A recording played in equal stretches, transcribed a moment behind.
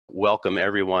Welcome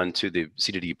everyone to the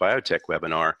CDD Biotech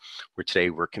webinar, where today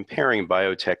we're comparing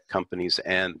biotech companies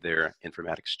and their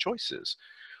informatics choices.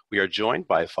 We are joined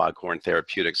by Foghorn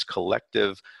Therapeutics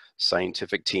collective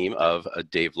scientific team of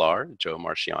Dave Lahr, Joe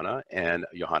Marciana, and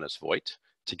Johannes Voigt,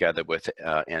 together with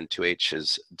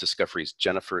N2H's Discovery's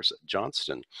Jennifer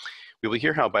Johnston. We will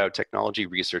hear how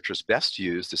biotechnology researchers best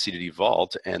use the CDD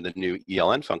Vault and the new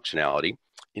ELN functionality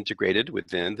integrated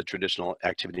within the traditional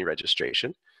activity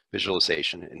registration,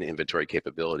 visualization, and inventory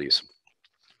capabilities.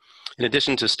 In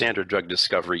addition to standard drug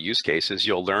discovery use cases,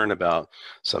 you'll learn about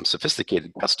some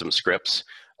sophisticated custom scripts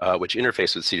which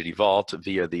interface with CDD Vault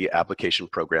via the Application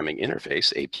Programming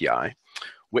Interface, API,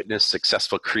 witness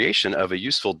successful creation of a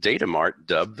useful data mart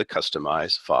dubbed the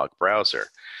Customized Fog Browser.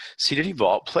 CDD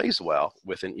Vault plays well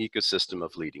with an ecosystem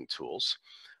of leading tools,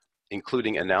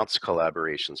 including announced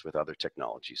collaborations with other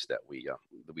technologies that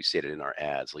we stated in our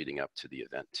ads leading up to the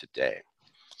event today.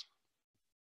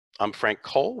 I'm Frank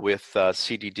Cole with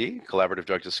CDD, Collaborative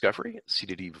Drug Discovery.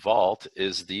 CDD Vault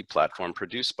is the platform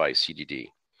produced by CDD.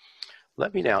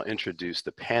 Let me now introduce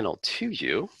the panel to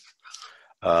you.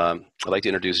 I'd like to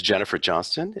introduce Jennifer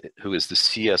Johnston, who is the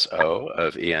CSO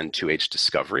of N2H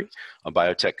Discovery, a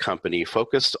biotech company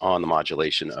focused on the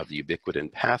modulation of the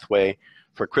ubiquitin pathway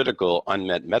for critical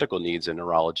unmet medical needs in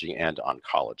neurology and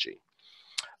oncology.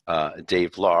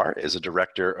 Dave Lahr is a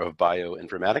director of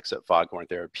bioinformatics at Foghorn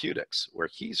Therapeutics, where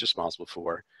he's responsible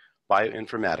for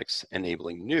bioinformatics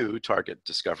enabling new target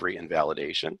discovery and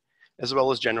validation, as well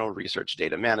as general research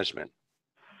data management.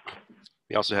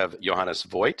 We also have Johannes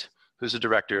Voigt, who's the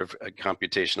director of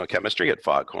computational chemistry at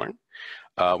Foghorn,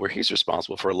 where he's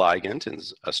responsible for ligand and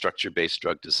structure-based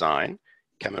drug design,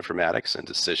 cheminformatics, and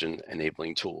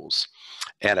decision-enabling tools.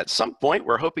 And at some point,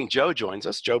 we're hoping Joe joins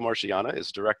us. Joe Marciana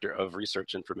is Director of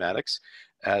Research Informatics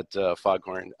at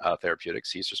Foghorn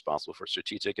Therapeutics. He's responsible for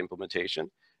strategic implementation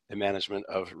and management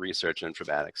of research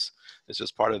informatics. It's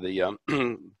just part of the,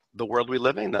 the world we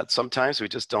live in, that sometimes we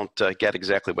just don't get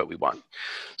exactly what we want.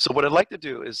 So what I'd like to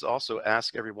do is also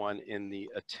ask everyone in the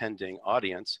attending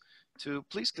audience to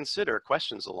please consider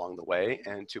questions along the way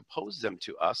and to pose them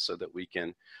to us so that we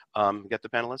can get the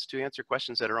panelists to answer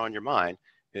questions that are on your mind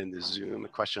in the Zoom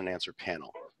question and answer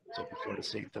panel. So be sure to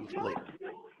save them for later.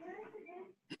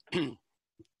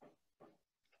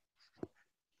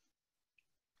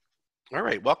 All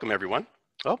right, welcome everyone.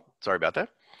 Oh, sorry about that.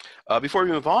 Before we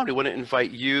move on, we want to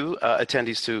invite you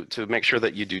attendees to make sure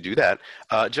that you do that.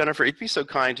 Jennifer, if you'd be so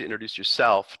kind to introduce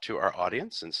yourself to our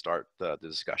audience and start the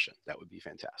discussion, that would be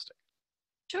fantastic.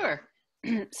 Sure.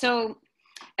 So,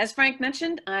 as Frank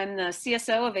mentioned, I'm the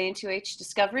CSO of N2H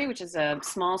Discovery, which is a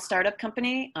small startup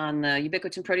company on the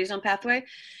ubiquitin proteasome pathway.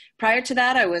 Prior to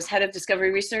that, I was head of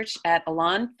discovery research at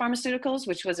Elan Pharmaceuticals,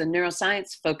 which was a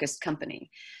neuroscience-focused company.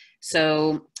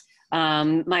 So,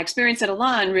 my experience at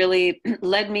Elan really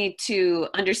led me to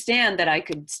understand that I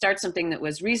could start something that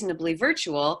was reasonably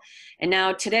virtual. And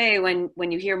now today,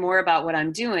 when you hear more about what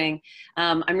I'm doing,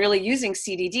 I'm really using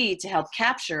CDD to help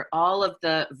capture all of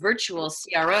the virtual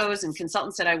CROs and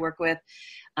consultants that I work with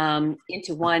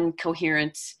into one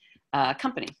coherent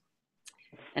company.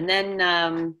 And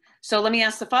then, so let me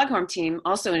ask the Foghorn team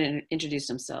also to introduce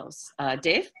themselves.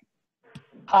 Dave?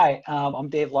 Hi, I'm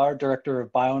Dave Lahr, Director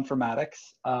of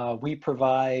Bioinformatics. We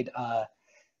provide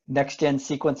next-gen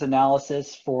sequence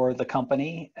analysis for the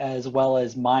company, as well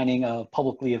as mining of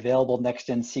publicly available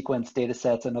next-gen sequence data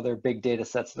sets and other big data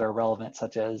sets that are relevant,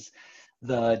 such as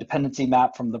the dependency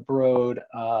map from the Broad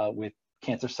with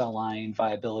cancer cell line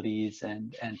viabilities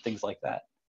and things like that.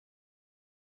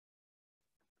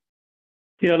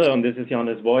 Yeah, hello, this is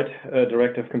Johannes Voigt,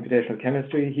 Director of Computational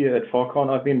Chemistry here at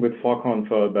Foghorn. I've been with Foghorn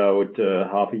for about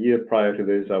half a year. Prior to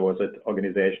this, I was at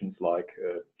organizations like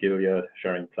Gilead,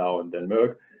 Schering-Plough, and then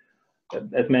Merck.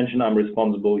 As mentioned, I'm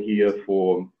responsible here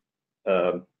for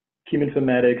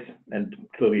cheminformatics, and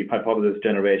clearly hypothesis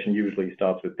generation usually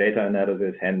starts with data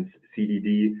analysis, hence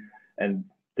CDD, and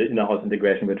the in-house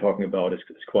integration we're talking about is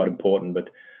quite important. But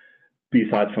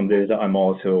besides from this, I'm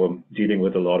also dealing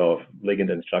with a lot of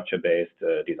ligand and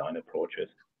structure-based design approaches.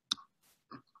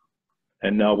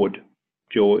 And now what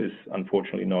Joe is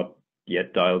unfortunately not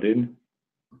yet dialed in.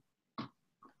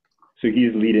 So he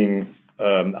is leading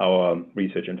our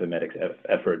research informatics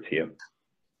efforts here.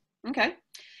 Okay.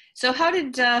 So how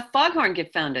did Foghorn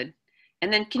get founded?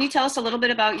 And then can you tell us a little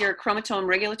bit about your chromatome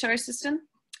regulatory system?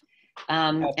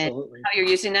 Absolutely. And how you're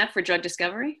using that for drug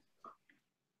discovery?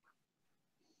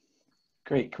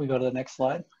 Great. Can we go to the next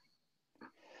slide?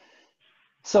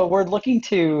 So we're looking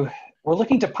to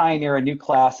pioneer a new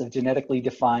class of genetically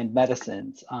defined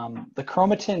medicines. The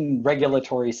chromatin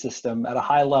regulatory system at a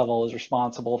high level is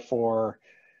responsible for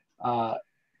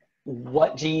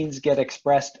what genes get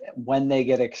expressed, when they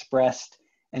get expressed,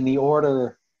 and the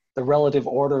order, the relative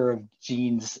order of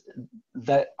genes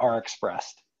that are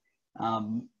expressed.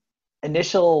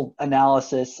 Initial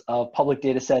analysis of public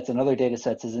data sets and other data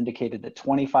sets has indicated that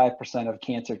 25% of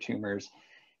cancer tumors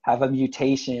have a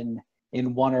mutation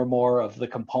in one or more of the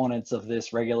components of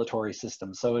this regulatory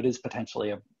system. So it is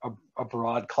potentially a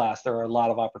broad class. There are a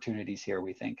lot of opportunities here,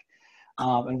 we think.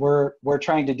 And we're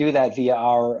trying to do that via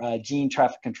our gene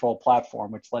traffic control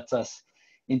platform, which lets us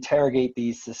interrogate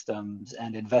these systems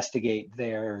and investigate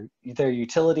their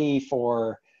utility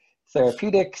for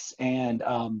therapeutics and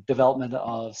development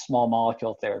of small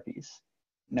molecule therapies.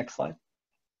 Next slide.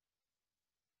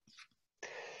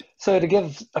 So to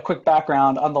give a quick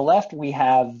background, on the left we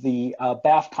have the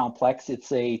BAF complex. It's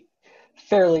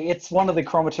one of the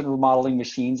chromatin remodeling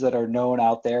machines that are known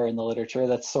out there in the literature.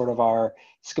 That's sort of our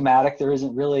schematic. There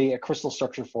isn't really a crystal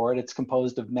structure for it. It's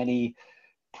composed of many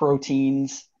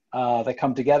proteins that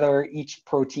come together. Each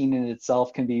protein in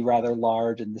itself can be rather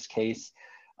large in this case.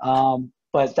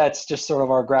 But that's just sort of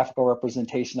our graphical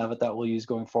representation of it that we'll use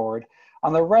going forward.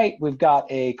 On the right, we've got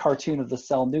a cartoon of the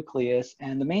cell nucleus.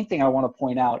 And the main thing I want to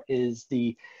point out is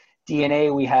the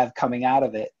DNA we have coming out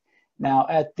of it. Now,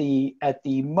 at the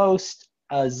most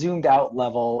zoomed out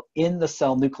level in the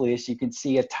cell nucleus, you can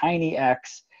see a tiny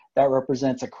X that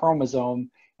represents a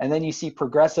chromosome. And then you see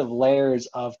progressive layers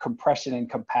of compression and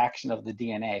compaction of the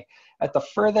DNA. At the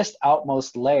furthest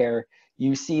outmost layer,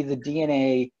 you see the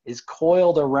DNA is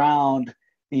coiled around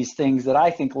these things that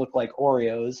I think look like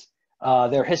Oreos.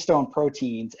 They're histone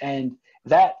proteins. And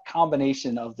that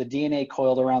combination of the DNA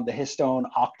coiled around the histone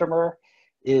octamer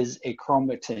is a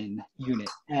chromatin unit.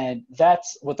 And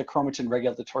that's what the chromatin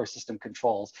regulatory system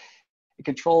controls. It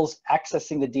controls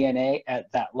accessing the DNA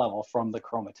at that level from the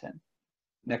chromatin.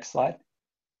 Next slide.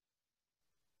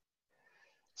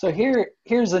 So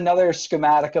here's another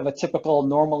schematic of a typical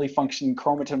normally functioning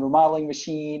chromatin remodeling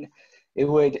machine.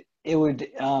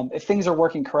 If things are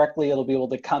working correctly, it'll be able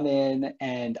to come in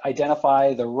and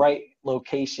identify the right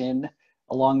location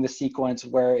along the sequence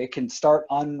where it can start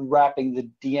unwrapping the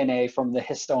DNA from the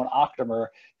histone octamer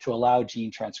to allow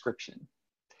gene transcription.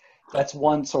 That's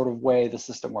one sort of way the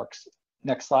system works.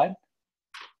 Next slide.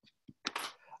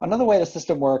 Another way the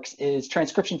system works is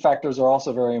transcription factors are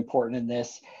also very important in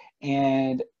this,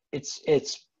 and it's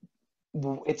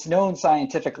known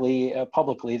scientifically,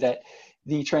 publicly, that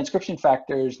the transcription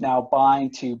factors now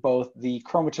bind to both the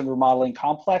chromatin remodeling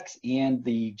complex and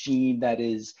the gene that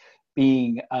is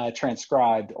being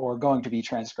transcribed, or going to be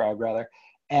transcribed rather.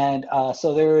 And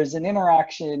so there is an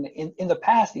interaction, in the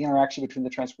past, the interaction between the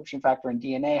transcription factor and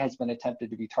DNA has been attempted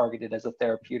to be targeted as a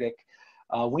therapeutic.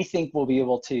 We think we'll be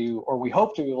able to, or we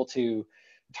hope to be able to,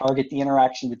 target the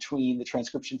interaction between the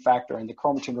transcription factor and the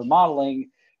chromatin remodeling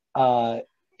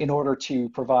in order to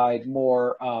provide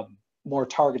more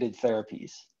targeted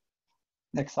therapies.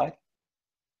 Next slide.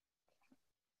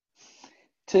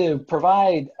 To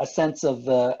provide a sense of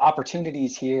the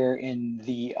opportunities here in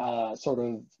the sort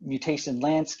of mutation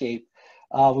landscape,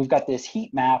 we've got this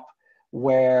heat map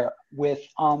where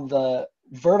on the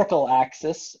vertical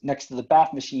axis next to the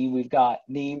BAF machine, we've got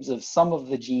names of some of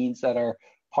the genes that are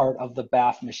part of the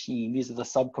BAF machine. These are the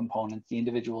subcomponents, the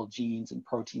individual genes and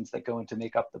proteins that go in to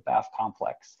make up the BAF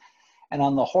complex. And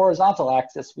on the horizontal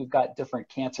axis, we've got different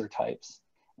cancer types.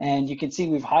 And you can see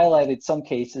we've highlighted some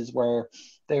cases where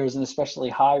there's an especially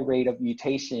high rate of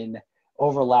mutation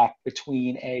overlap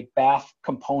between a BAF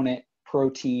component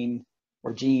protein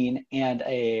or gene and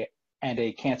a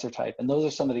cancer type. And those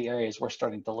are some of the areas we're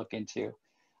starting to look into.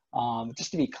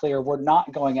 Just to be clear, we're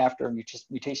not going after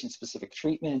mutation-specific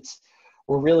treatments.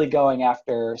 We're really going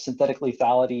after synthetic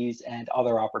lethalities and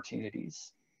other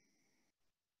opportunities.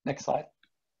 Next slide.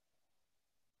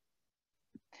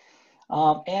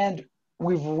 And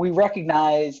we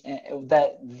recognize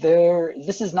that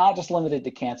this is not just limited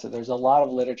to cancer. There's a lot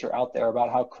of literature out there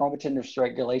about how chromatin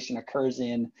dysregulation occurs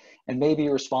in and may be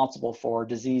responsible for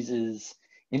diseases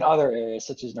in other areas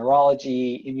such as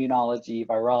neurology, immunology,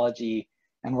 virology,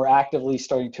 and we're actively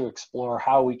starting to explore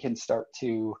how we can start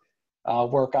to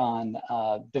work on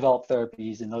develop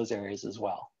therapies in those areas as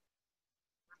well.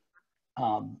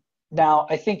 Now,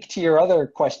 I think to your other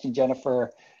question,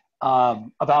 Jennifer,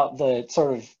 about the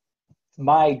sort of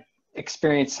my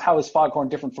experience, how is Foghorn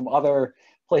different from other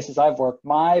places I've worked?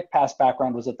 My past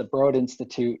background was at the Broad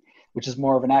Institute, which is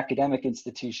more of an academic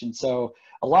institution. So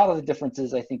a lot of the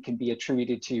differences I think can be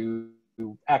attributed to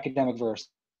academic versus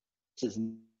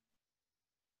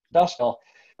industrial.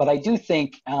 But I do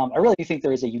think, I really do think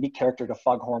there is a unique character to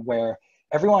Foghorn where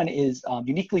everyone is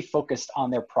uniquely focused on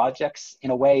their projects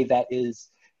in a way that is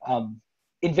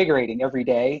invigorating every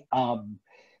day.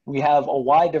 We have a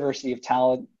wide diversity of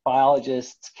talent,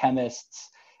 biologists, chemists,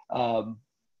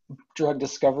 drug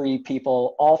discovery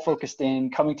people, all focused in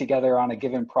coming together on a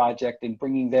given project and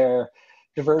bringing their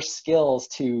diverse skills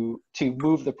to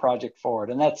move the project forward.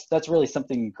 And that's really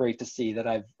something great to see that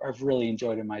I've really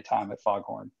enjoyed in my time at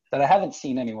Foghorn that I haven't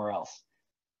seen anywhere else.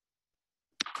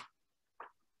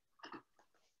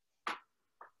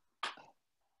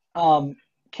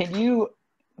 Can you,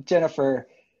 Jennifer,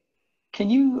 can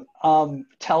you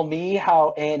tell me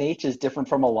how ANH is different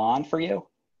from Elan for you?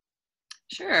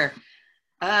 Sure.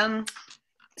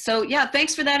 So yeah,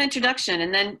 thanks for that introduction.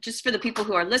 And then just for the people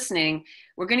who are listening,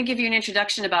 we're going to give you an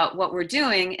introduction about what we're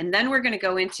doing, and then we're going to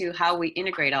go into how we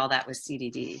integrate all that with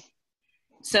CDD.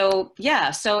 So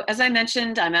yeah, so as I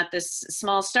mentioned, I'm at this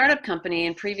small startup company,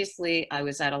 and previously I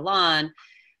was at Elan. A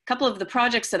couple of the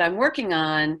projects that I'm working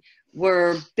on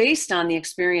were based on the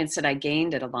experience that I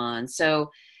gained at Elan. So,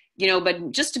 you know,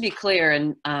 but just to be clear,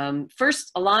 and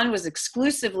first, Elan was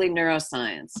exclusively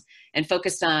neuroscience and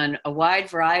focused on a wide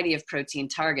variety of protein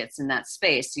targets in that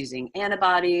space, using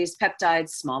antibodies,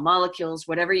 peptides, small molecules,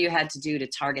 whatever you had to do to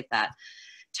target that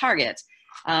target.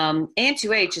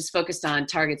 AN2H is focused on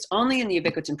targets only in the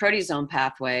ubiquitin proteasome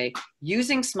pathway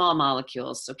using small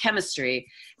molecules, so chemistry,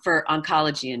 for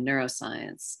oncology and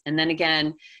neuroscience. And then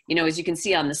again, you know, as you can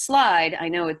see on the slide, I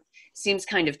know it seems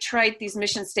kind of trite, these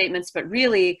mission statements, but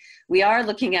really we are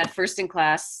looking at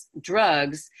first-in-class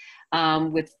drugs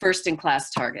with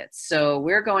first-in-class targets. So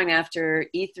we're going after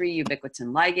E3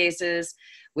 ubiquitin ligases,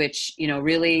 which, you know,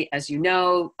 really, as you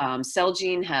know,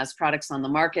 Celgene has products on the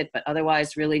market, but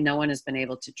otherwise really no one has been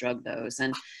able to drug those.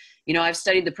 And, you know, I've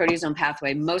studied the proteasome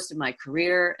pathway most of my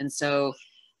career. And so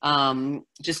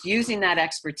just using that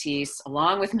expertise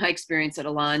along with my experience at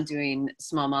Elan doing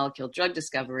small molecule drug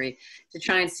discovery to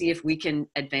try and see if we can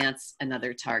advance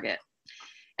another target.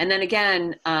 And then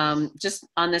again, just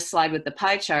on this slide with the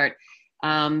pie chart,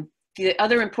 the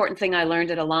other important thing I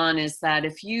learned at Elan is that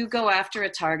if you go after a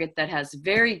target that has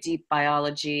very deep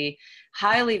biology,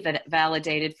 highly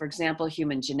validated, for example,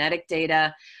 human genetic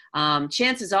data,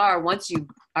 chances are once you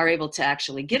are able to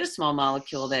actually get a small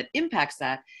molecule that impacts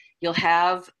that, you'll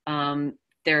have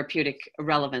therapeutic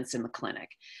relevance in the clinic.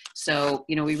 So,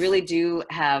 you know, we really do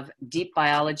have deep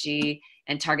biology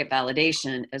and target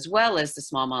validation, as well as the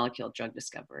small molecule drug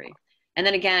discovery. And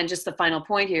then again, just the final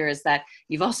point here is that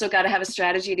you've also got to have a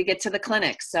strategy to get to the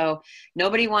clinic. So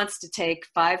nobody wants to take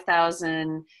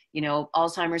 5,000, you know,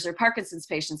 Alzheimer's or Parkinson's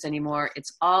patients anymore.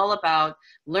 It's all about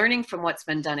learning from what's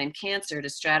been done in cancer to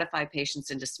stratify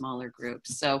patients into smaller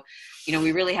groups. So, you know,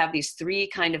 we really have these three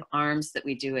kind of arms that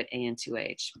we do at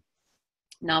AN2H.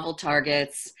 Novel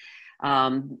targets,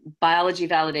 biology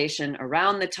validation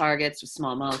around the targets with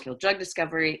small molecule drug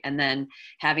discovery, and then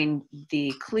having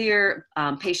the clear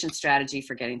patient strategy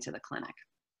for getting to the clinic.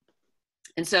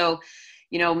 And so,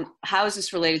 you know, how is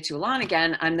this related to Elan?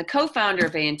 Again, I'm the co-founder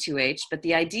of AN2H, but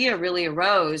the idea really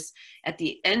arose at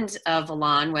the end of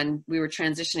Elan when we were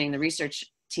transitioning the research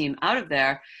team out of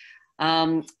there,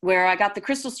 where I got the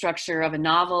crystal structure of a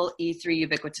novel E3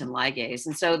 ubiquitin ligase.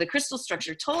 And so the crystal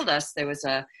structure told us there was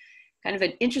a kind of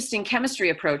an interesting chemistry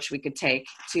approach we could take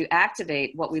to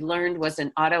activate what we learned was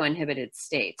an auto-inhibited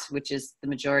state, which is the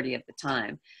majority of the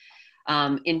time.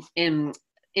 In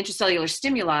intracellular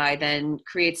stimuli then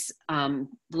creates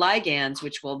ligands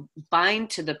which will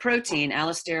bind to the protein,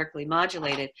 allosterically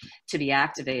modulated, to be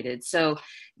activated. So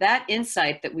that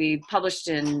insight that we published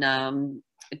in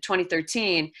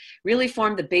 2013 really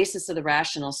formed the basis of the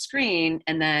rational screen.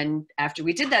 And then after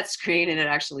we did that screen and it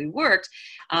actually worked,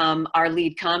 our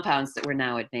lead compounds that we're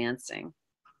now advancing.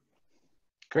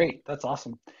 Great, that's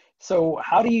awesome. So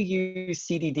how do you use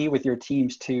CDD with your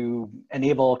teams to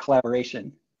enable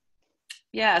collaboration?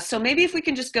 Yeah, so maybe if we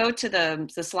can just go to the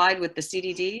slide with the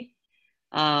CDD,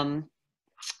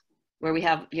 where we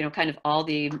have, you know, kind of all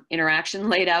the interaction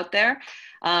laid out there.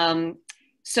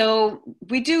 So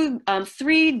we do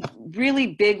three really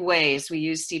big ways we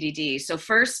use CDD. So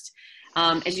first,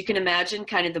 as you can imagine,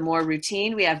 kind of the more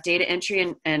routine, we have data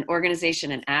entry and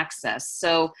organization and access.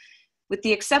 So with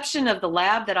the exception of the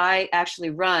lab that I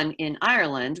actually run in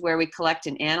Ireland, where we collect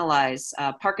and analyze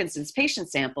Parkinson's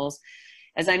patient samples,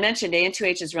 as I mentioned,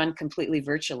 AN2H is run completely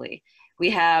virtually.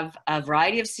 We have a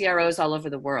variety of CROs all over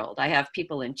the world. I have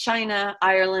people in China,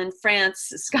 Ireland,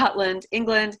 France, Scotland,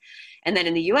 England, and then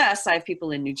in the US, I have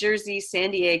people in New Jersey,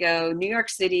 San Diego, New York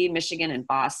City, Michigan, and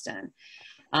Boston.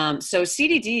 So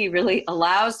CDD really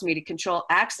allows me to control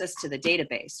access to the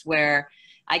database, where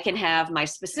I can have my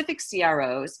specific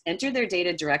CROs enter their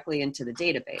data directly into the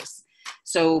database.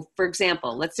 So for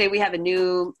example, let's say we have a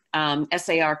new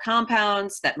SAR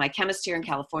compounds that my chemist here in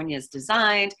California has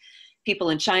designed.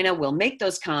 People in China will make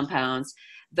those compounds.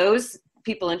 Those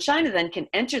people in China then can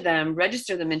enter them,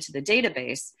 register them into the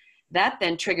database. That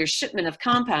then triggers shipment of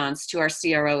compounds to our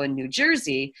CRO in New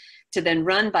Jersey to then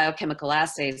run biochemical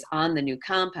assays on the new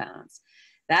compounds.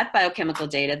 That biochemical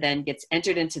data then gets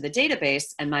entered into the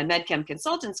database, and my MedChem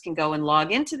consultants can go and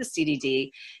log into the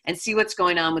CDD and see what's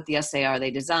going on with the SAR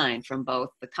they designed, from both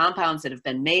the compounds that have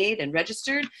been made and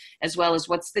registered, as well as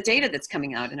what's the data that's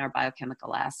coming out in our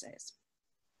biochemical assays.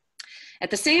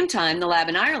 At the same time, the lab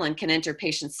in Ireland can enter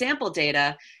patient sample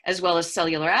data as well as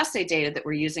cellular assay data that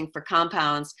we're using for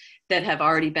compounds that have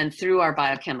already been through our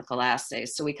biochemical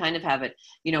assays. So we kind of have it,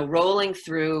 rolling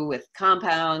through with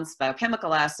compounds,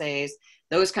 biochemical assays.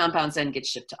 Those compounds then get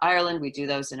shipped to Ireland. We do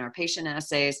those in our patient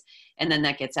assays, and then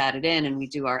that gets added in, and we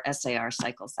do our SAR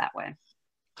cycles that way.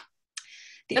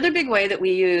 The other big way that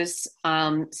we use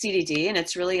CDD, and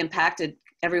it's really impacted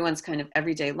everyone's kind of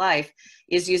everyday life,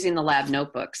 is using the lab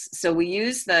notebooks. So we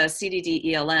use the CDD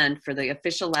ELN for the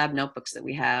official lab notebooks that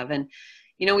we have. And,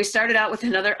 we started out with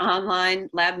another online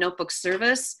lab notebook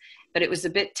service, but it was a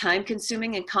bit time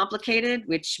consuming and complicated,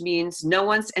 which means no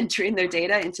one's entering their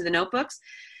data into the notebooks.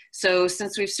 So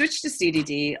since we've switched to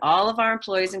CDD, all of our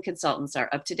employees and consultants are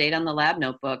up to date on the lab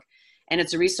notebook. And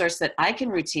it's a resource that I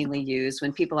can routinely use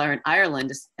when people are in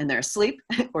Ireland and they're asleep,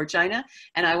 or China,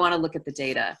 and I want to look at the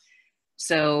data.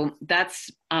 So that's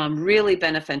really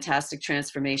been a fantastic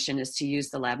transformation, is to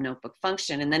use the lab notebook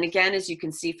function. And then again, as you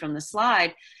can see from the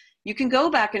slide, you can go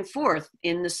back and forth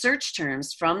in the search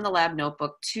terms from the lab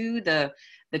notebook to the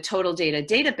total data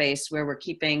database, where we're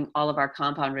keeping all of our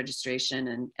compound registration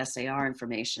and SAR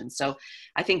information. So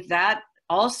I think that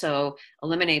also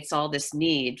eliminates all this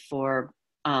need for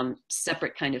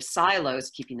separate kind of silos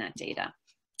keeping that data.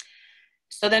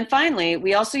 So then finally,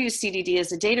 we also use CDD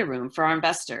as a data room for our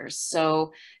investors.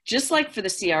 So just like for the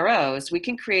CROs, we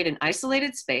can create an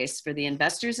isolated space for the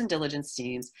investors and diligence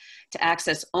teams to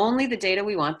access only the data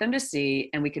we want them to see,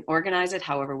 and we can organize it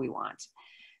however we want.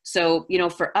 So,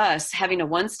 for us, having a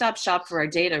one-stop shop for our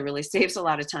data really saves a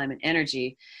lot of time and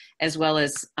energy, as well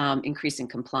as increasing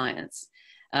compliance.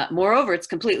 Moreover, it's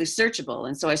completely searchable.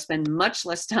 And so I spend much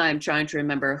less time trying to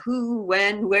remember who,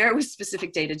 when, where was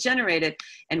specific data generated,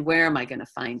 and where am I going to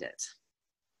find it.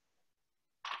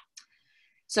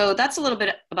 So that's a little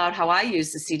bit about how I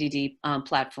use the CDD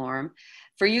platform.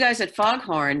 For you guys at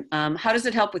Foghorn, how does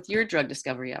it help with your drug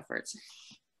discovery efforts?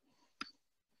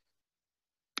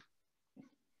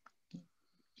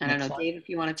 I don't know, Dave, if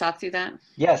you want to talk through that.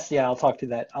 Yes, yeah, I'll talk to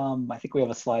that. I think we have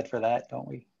a slide for that, don't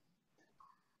we?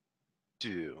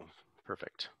 Do.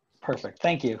 Perfect. Perfect.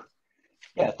 Thank you.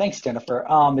 Yeah, thanks, Jennifer.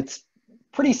 It's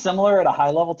pretty similar at a high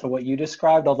level to what you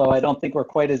described, although I don't think we're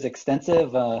quite as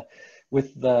extensive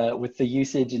with the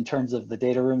usage in terms of the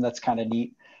data room. That's kind of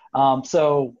neat.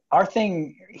 So our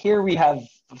thing here, we have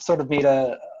sort of made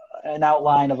an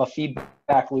outline of a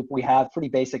feedback loop we have, pretty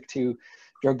basic to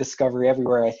drug discovery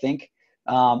everywhere, I think.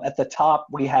 At the top,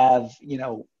 we have,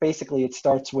 basically it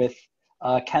starts with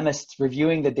chemists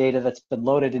reviewing the data that's been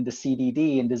loaded into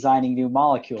CDD and designing new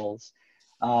molecules.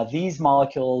 These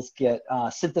molecules get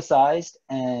synthesized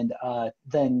and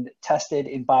then tested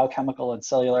in biochemical and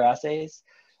cellular assays.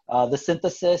 The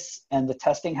synthesis and the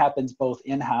testing happens both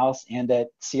in-house and at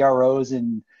CROs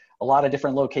in a lot of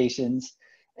different locations.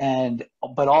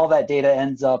 But all that data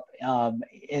ends up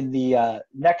in the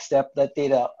next step, that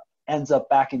data ends up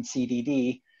back in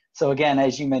CDD. So again,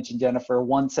 as you mentioned, Jennifer,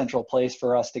 one central place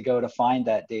for us to go to find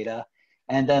that data.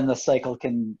 And then the cycle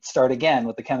can start again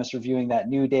with the chemist reviewing that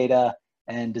new data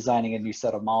and designing a new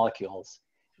set of molecules.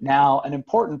 Now, an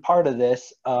important part of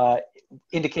this,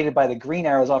 indicated by the green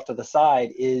arrows off to the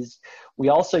side, is we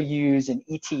also use an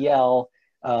ETL,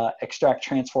 extract,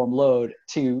 transform, load,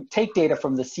 to take data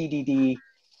from the CDD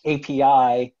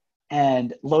API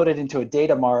and load it into a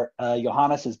data mart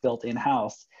Johannes has built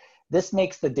in-house. This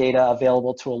makes the data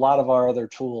available to a lot of our other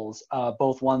tools,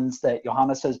 both ones that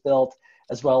Johannes has built,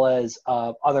 as well as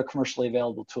other commercially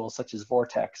available tools such as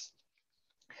Vortex.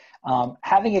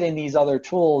 Having it in these other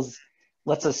tools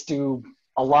lets us do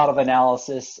a lot of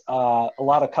analysis, a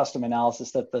lot of custom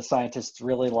analysis that the scientists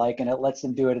really like, and it lets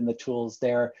them do it in the tools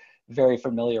they're very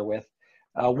familiar with.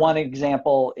 One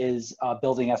example is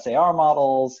building SAR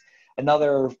models.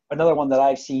 Another one that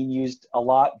I've seen used a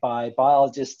lot by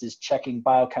biologists is checking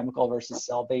biochemical versus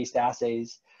cell-based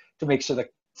assays to make sure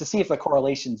to see if the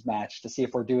correlations match, to see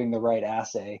if we're doing the right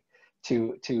assay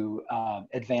to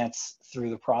advance through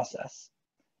the process.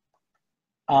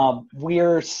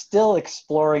 We're still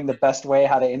exploring the best way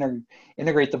how to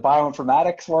integrate the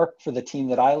bioinformatics work for the team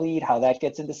that I lead, how that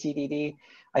gets into CDD.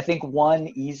 I think one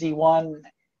easy one,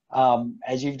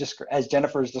 as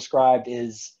Jennifer's described,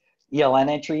 is ELN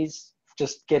entries.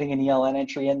 Just getting an ELN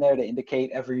entry in there to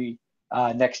indicate every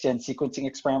next-gen sequencing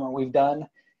experiment we've done.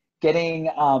 Getting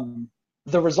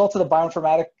the results of the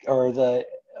bioinformatic, or the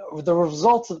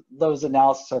results of those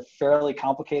analyses are fairly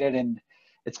complicated, and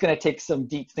it's going to take some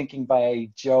deep thinking by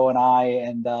Joe and I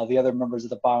and the other members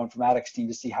of the bioinformatics team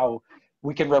to see how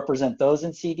we can represent those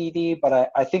in CDD,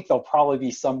 but I think there'll probably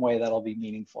be some way that'll be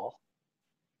meaningful.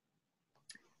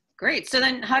 Great. So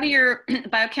then how do your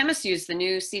biochemists use the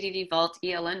new CDD Vault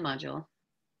ELN module?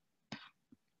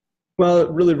 Well, it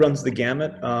really runs the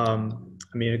gamut. I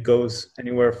mean, it goes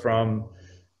anywhere from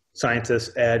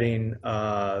scientists adding,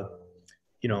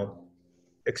 you know,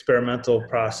 experimental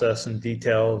process and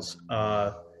details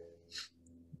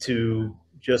to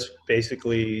just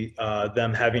basically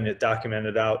them having it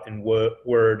documented out in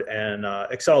Word and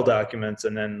Excel documents,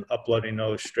 and then uploading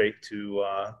those straight to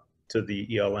the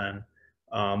ELN.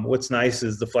 What's nice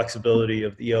is the flexibility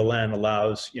of the ELN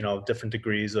allows, you know, different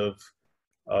degrees of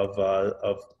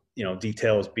you know,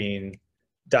 details being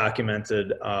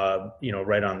documented, you know,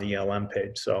 right on the ELN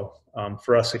page. So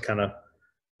for us, it kind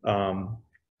of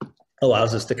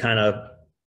allows us to kind of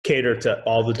cater to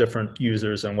all the different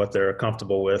users and what they're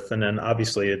comfortable with. And then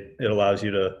obviously it allows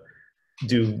you to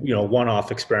do, you know,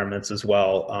 one-off experiments as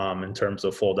well, in terms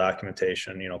of full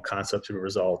documentation, you know, concept to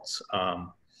results,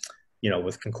 you know,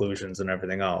 with conclusions and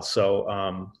everything else.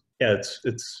 So yeah,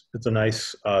 it's a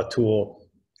nice tool,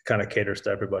 kind of caters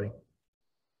to everybody.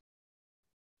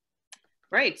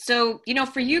 Right. So, you know,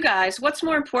 for you guys, what's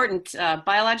more important,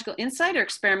 biological insight or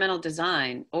experimental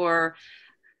design? Or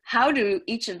how do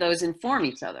each of those inform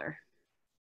each other?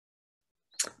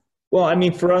 Well, I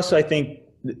mean, for us, I think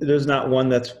there's not one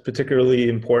that's particularly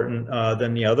important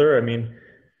than the other. I mean,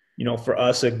 you know, for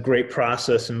us, a great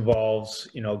process involves,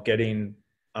 you know,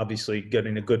 obviously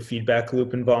getting a good feedback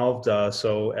loop involved.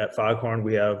 So at Foghorn,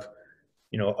 we have,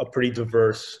 you know, a pretty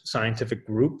diverse scientific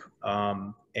group,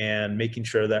 and making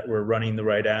sure that we're running the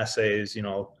right assays, you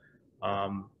know,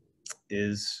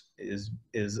 is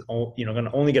you know,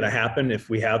 only going to happen if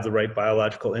we have the right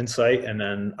biological insight. And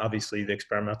then obviously the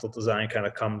experimental design kind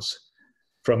of comes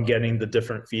from getting the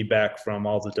different feedback from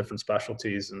all the different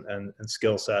specialties and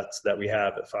skill sets that we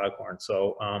have at Foghorn.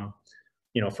 So,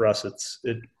 you know, for us,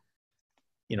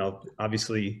 you know,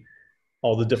 obviously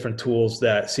all the different tools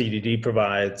that CDD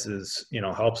provides is, you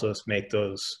know, helps us make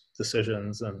those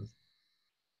decisions and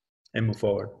move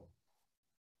forward.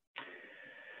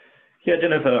 Yeah,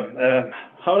 Jennifer,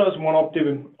 how does one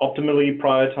optimally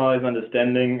prioritize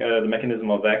understanding the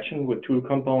mechanism of action with tool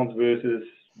compounds versus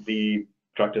the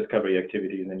drug discovery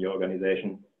activities in your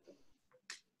organization?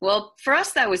 Well, for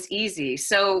us, that was easy.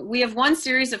 So we have one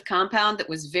series of compound that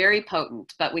was very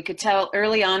potent, but we could tell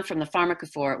early on from the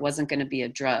pharmacophore it wasn't going to be a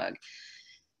drug.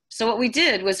 So what we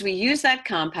did was we used that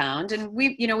compound, and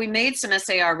we made some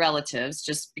SAR relatives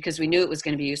just because we knew it was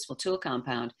going to be a useful tool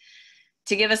compound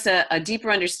to give us a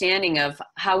deeper understanding of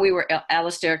how we were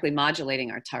allosterically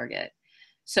modulating our target.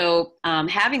 So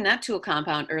having that tool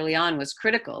compound early on was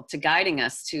critical to guiding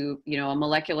us to, you know, a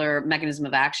molecular mechanism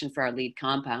of action for our lead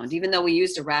compound. Even though we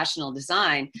used a rational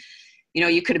design, you know,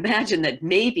 you could imagine that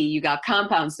maybe you got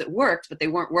compounds that worked, but they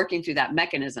weren't working through that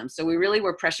mechanism. So we really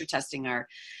were pressure testing our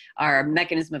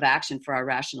mechanism of action for our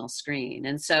rational screen.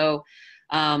 And so,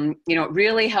 you know, it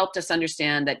really helped us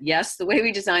understand that, yes, the way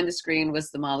we designed the screen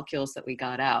was the molecules that we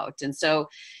got out. And so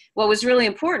what was really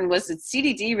important was that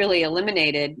CDD really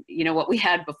eliminated, you know, what we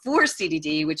had before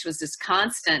CDD, which was this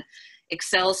constant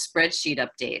Excel spreadsheet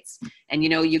updates. And, you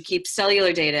know, you keep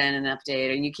cellular data in an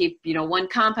update, and you keep, you know, one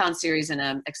compound series in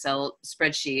an Excel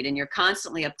spreadsheet, and you're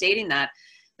constantly updating that.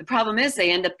 The problem is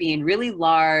they end up being really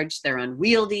large, they're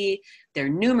unwieldy, they're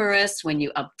numerous. When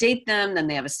you update them, then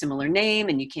they have a similar name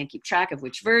and you can't keep track of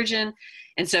which version.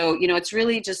 And so, you know, it's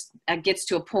really just, it gets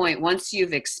to a point once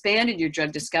you've expanded your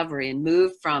drug discovery and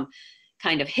moved from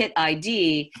kind of hit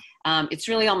ID, it's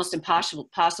really almost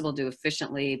impossible to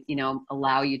efficiently, you know,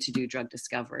 allow you to do drug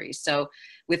discovery. So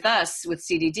with us, with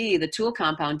CDD, the tool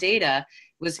compound data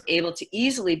was able to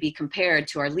easily be compared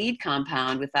to our lead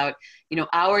compound without, you know,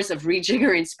 hours of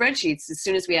rejiggering spreadsheets as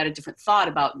soon as we had a different thought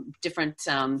about different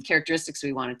characteristics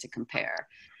we wanted to compare.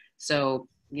 So,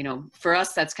 you know, for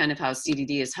us, that's kind of how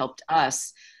CDD has helped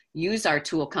us use our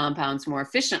tool compounds more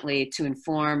efficiently to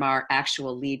inform our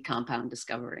actual lead compound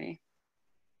discovery.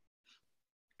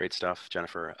 Great stuff,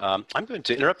 Jennifer. I'm going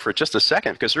to interrupt for just a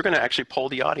second because we're going to actually poll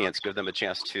the audience, give them a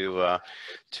chance to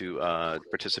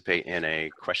participate in a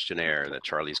questionnaire that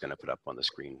Charlie's going to put up on the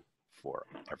screen for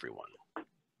everyone.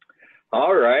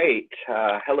 All right.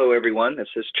 Hello, everyone. This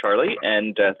is Charlie,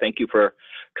 and thank you for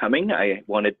coming. I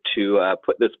wanted to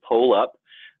put this poll up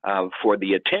for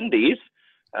the attendees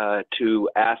to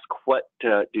ask what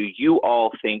do you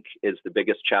all think is the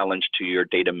biggest challenge to your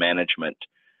data management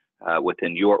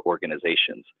within your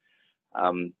organizations.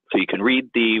 So you can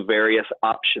read the various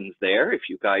options there. If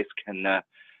you guys can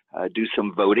do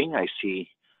some voting, I see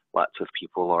lots of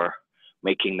people are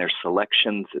making their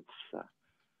selections. It's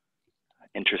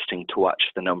interesting to watch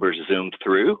the numbers zoom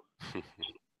through.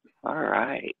 All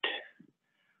right.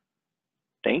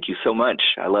 Thank you so much.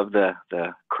 I love the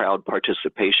crowd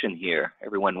participation here.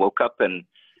 Everyone woke up and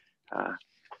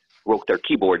woke their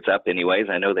keyboards up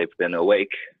anyways. I know they've been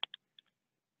awake.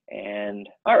 And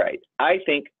all right, I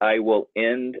think I will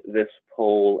end this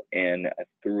poll in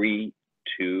 3,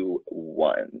 2,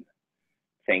 1.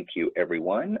 Thank you,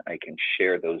 everyone. I can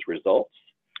share those results.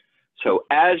 So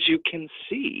as you can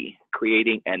see,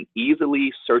 creating an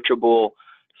easily searchable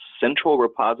central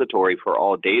repository for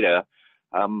all data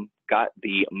got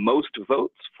the most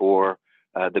votes for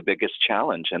the biggest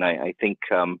challenge. And I think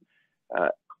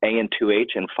AN2H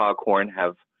and Foghorn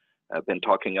have been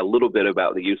talking a little bit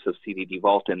about the use of CDD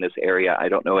Vault in this area. I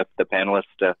don't know if the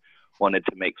panelists wanted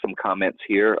to make some comments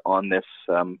here on this,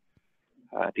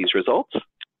 these results.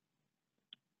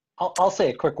 I'll say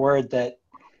a quick word that,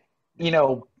 you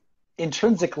know,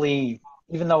 intrinsically,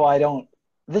 even though I don't,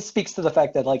 this speaks to the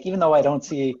fact that, like, even though I don't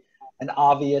see an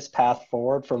obvious path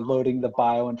forward for loading the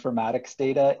bioinformatics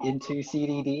data into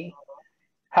CDD,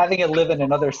 having it live in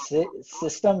another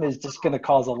system is just going to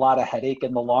cause a lot of headache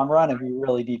in the long run, and we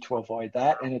really need to avoid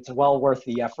that. And it's well worth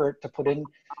the effort to put in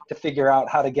to figure out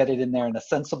how to get it in there in a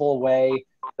sensible way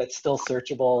that's still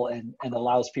searchable and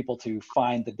allows people to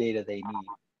find the data they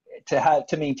need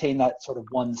to maintain that sort of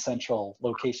one central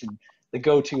location, the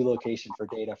go-to location for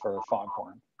data for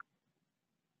Foghorn.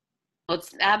 Well,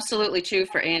 it's absolutely true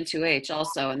for AN2H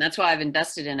also, and that's why I've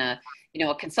invested in a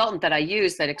consultant that I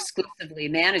use that exclusively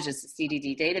manages the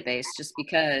CDD database, just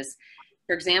because,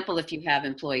 for example, if you have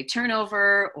employee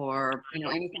turnover or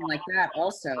anything like that,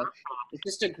 also, it's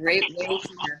just a great way to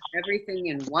have everything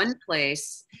in one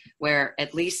place where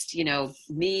at least,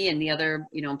 me and the other,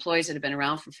 employees that have been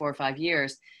around for 4 or 5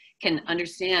 years can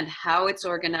understand how it's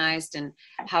organized and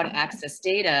how to access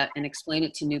data and explain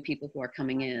it to new people who are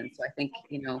coming in. So I think,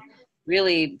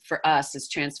 really for us is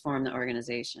transform the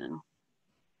organization.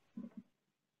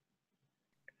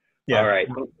 Yeah. All right.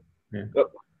 Yeah.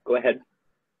 Go ahead.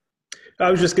 I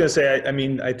was just going to say, I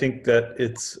mean, I think that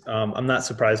it's, I'm not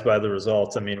surprised by the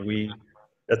results. I mean,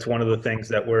 that's one of the things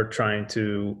that we're trying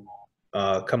to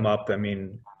come up,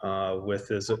 with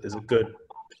is a good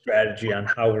strategy on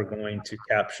how we're going to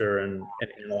capture and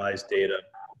analyze data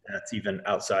that's even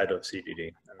outside of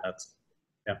CDD. And that's,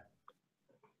 yeah.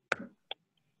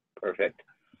 Perfect.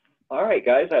 All right,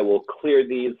 guys, I will clear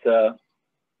these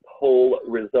poll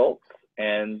results,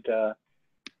 and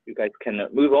you guys can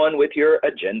move on with your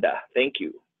agenda. Thank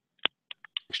you.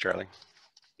 Thanks, Charlie.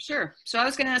 Sure. So I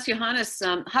was going to ask Johannes,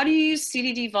 how do you use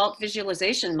CDD Vault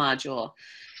visualization module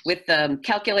with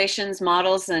calculations,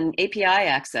 models, and API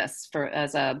access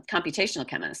as a computational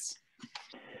chemist?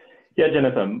 Yeah,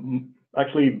 Jennifer.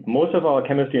 Actually, most of our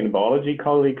chemistry and biology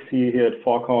colleagues here at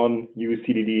Foghorn use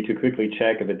CDD to quickly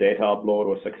check if a data upload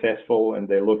was successful, and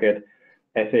they look at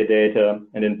assay data,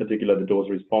 and in particular the dose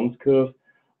response curve.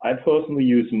 I personally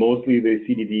use mostly the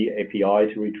CDD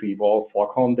API to retrieve all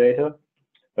Foghorn data,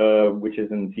 which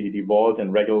is in CDD Vault,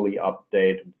 and regularly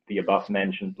update the above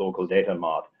mentioned local data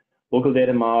mart. Local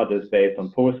data mart is based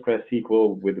on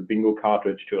PostgreSQL with a bingo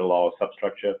cartridge to allow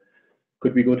substructure.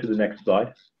 Could we go to the next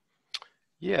slide?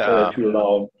 Yeah. To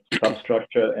allow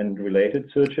substructure and related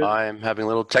searches. I'm having a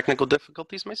little technical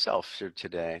difficulties myself here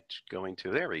today.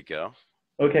 There we go.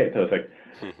 Okay, perfect.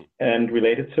 And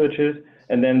related searches.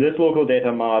 And then this local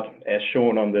data mart, as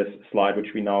shown on this slide,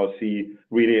 which we now see,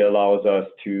 really allows us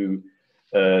to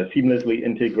seamlessly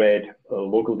integrate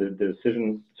local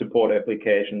decision support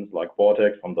applications like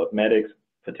Vortex from Dotmatics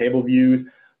for table views,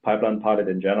 Pipeline Pilot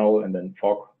in general, and then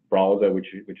Fog Browser, which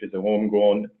is a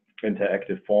homegrown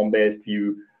interactive form-based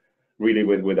view, really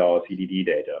with our CDD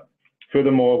data.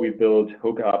 Furthermore, we built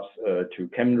hookups to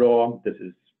ChemDraw. This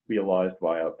is realized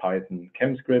via Python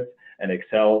chem scripts, and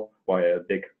Excel via a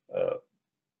big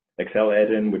Excel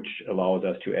add-in, which allows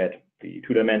us to add the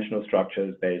two-dimensional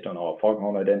structures based on our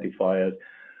Foghorn identifiers.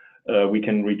 We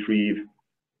can retrieve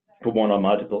for one or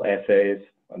multiple assays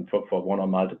and for one or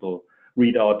multiple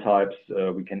readout types.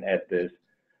 We can add this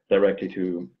directly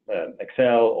to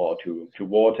Excel or to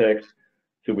Vortex.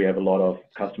 So we have a lot of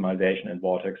customization in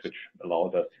Vortex, which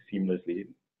allows us to seamlessly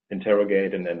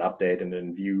interrogate and then update and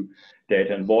then view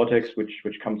data in Vortex,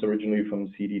 which comes originally from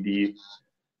CDD.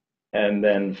 And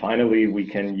then finally, we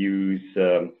can use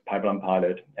Pipeline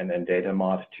Pilot and then Data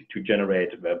Mart to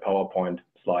generate PowerPoint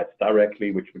slides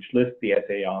directly, which lists the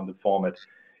SAR in the format.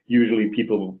 Usually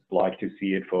people like to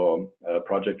see it for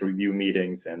project review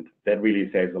meetings, and that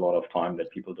really saves a lot of time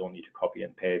that people don't need to copy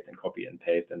and paste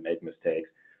and make mistakes.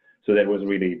 So that was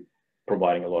really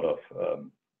providing a lot of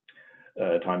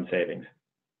time savings.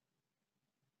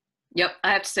 Yep,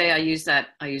 I have to say I use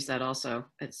that also.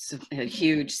 It's a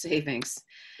huge savings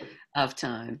of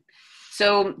time.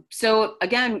 So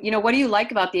again, what do you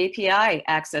like about the API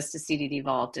access to CDD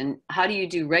Vault, and how do you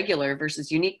do regular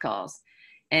versus unique calls?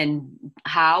 And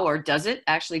how, or does it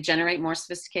actually generate more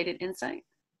sophisticated insight?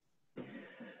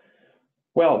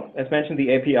 Well, as mentioned,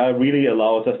 the API really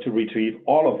allows us to retrieve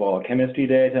all of our chemistry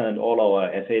data and all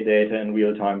our assay data in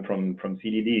real time from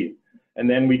CDD. And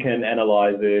then we can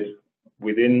analyze it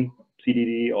within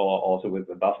CDD or also with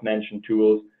above mentioned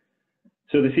tools.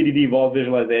 So the CDD Vault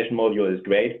visualization module is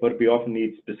great, but we often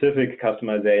need specific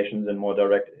customizations and more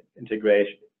direct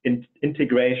integration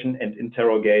and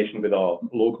interrogation with our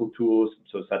local tools,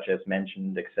 so such as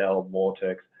mentioned Excel,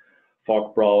 Vortex,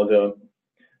 Fog browser.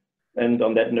 And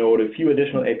on that note, a few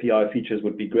additional API features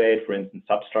would be great. For instance,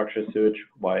 substructure search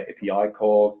by API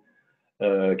calls,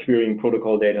 querying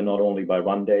protocol data not only by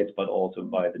run dates, but also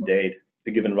by the date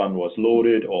the given run was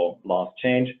loaded or last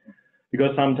change,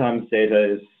 because sometimes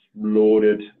data is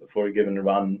loaded for a given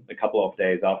run a couple of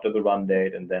days after the run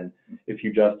date, and then if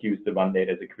you just use the run date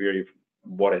as a query,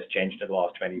 what has changed in the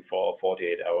last 24 or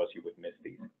 48 hours, you would miss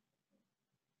these.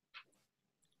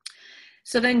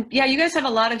 So then, yeah, you guys have a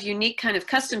lot of unique kind of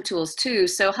custom tools too.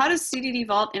 So how does CDD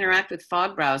Vault interact with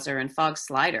Fog Browser and Fog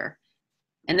Slider?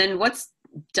 And then what's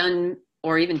done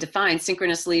or even defined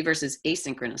synchronously versus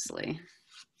asynchronously?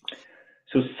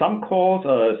 So some calls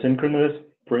are synchronous.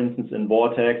 For instance, in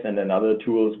Vortex and then other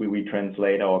tools, we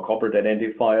translate our corporate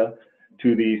identifier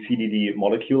to the CDD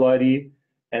molecule ID.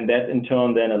 And that in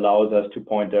turn then allows us to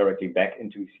point directly back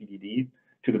into CDD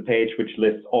to the page which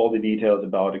lists all the details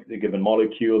about a given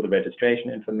molecule, the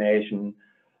registration information,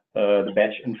 the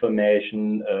batch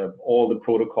information, all the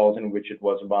protocols in which it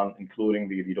was run, including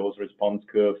the dose response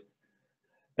curves.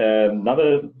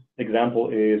 Another example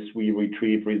is we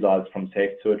retrieve results from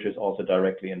saved searches also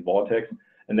directly in Vortex.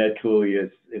 And that clearly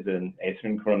is an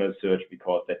asynchronous search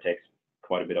because that takes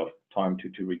quite a bit of time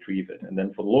to retrieve it. And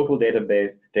then for the local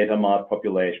database, data mart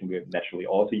population, we naturally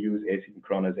also use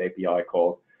asynchronous API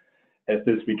calls, as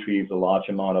this retrieves a large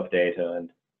amount of data, and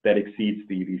that exceeds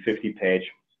the 50-page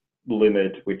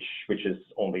limit, which is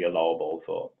only allowable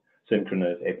for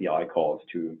synchronous API calls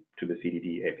to the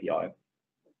CDD API.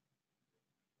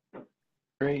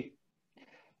 Great.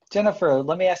 Jennifer,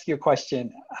 let me ask you a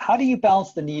question. How do you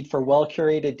balance the need for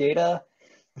well-curated data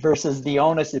versus the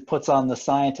onus it puts on the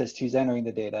scientist who's entering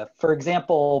the data? For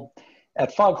example,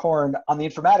 at Foghorn, on the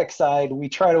informatics side, we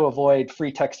try to avoid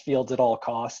free text fields at all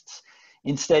costs,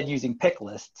 instead using pick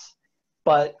lists.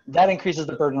 But that increases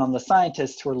the burden on the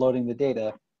scientists who are loading the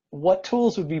data. What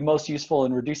tools would be most useful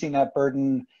in reducing that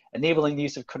burden, enabling the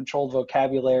use of controlled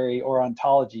vocabulary or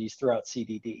ontologies throughout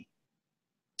CDD?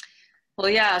 Well,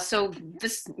 yeah, so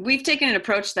we've taken an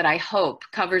approach that I hope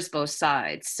covers both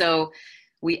sides. So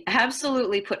we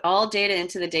absolutely put all data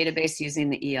into the database using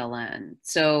the ELN.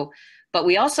 But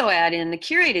we also add in the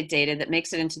curated data that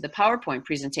makes it into the PowerPoint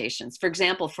presentations, for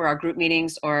example, for our group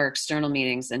meetings or our external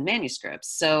meetings and manuscripts.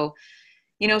 So,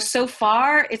 so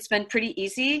far it's been pretty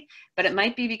easy, but it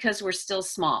might be because we're still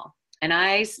small. And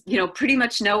I, pretty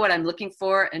much know what I'm looking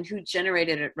for and who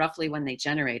generated it roughly when they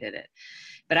generated it.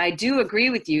 But I do agree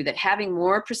with you that having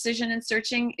more precision in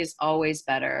searching is always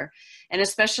better. And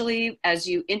especially as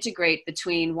you integrate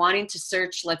between wanting to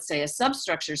search, let's say, a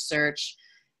substructure search,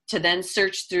 to then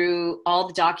search through all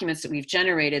the documents that we've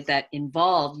generated that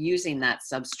involve using that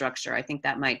substructure. I think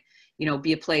that might,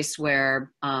 be a place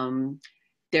where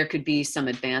there could be some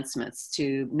advancements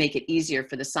to make it easier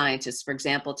for the scientists, for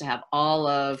example, to have all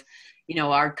of,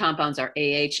 our compounds are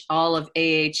AH, all of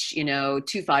AH,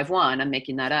 251, I'm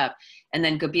making that up, and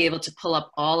then go be able to pull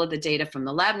up all of the data from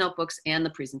the lab notebooks and the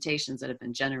presentations that have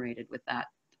been generated with that,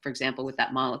 for example, with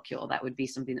that molecule. That would be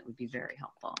something that would be very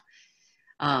helpful.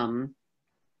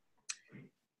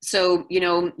 So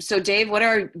Dave, what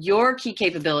are your key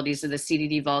capabilities of the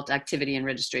CDD Vault activity and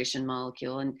registration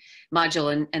module?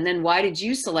 And then why did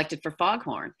you select it for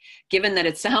Foghorn? Given that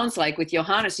it sounds like with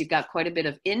Johannes, you've got quite a bit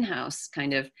of in-house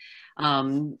kind of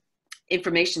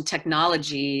information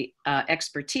technology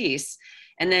expertise?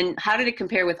 And then how did it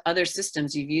compare with other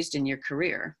systems you've used in your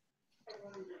career?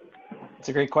 It's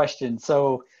a great question.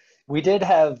 So we did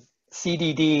have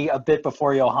CDD a bit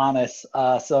before Johannes,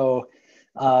 so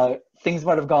things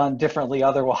might have gone differently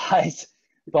otherwise.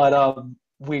 But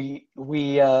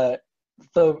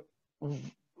the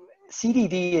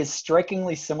CDD is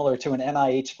strikingly similar to an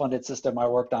NIH-funded system I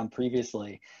worked on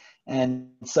previously,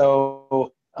 and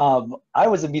so I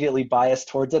was immediately biased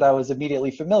towards it. I was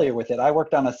immediately familiar with it. I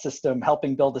worked on a system,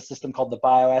 helping build a system called the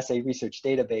Bioassay Research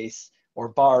Database, or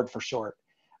BARD for short.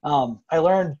 I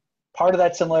learned part of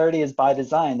that similarity is by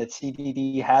design, that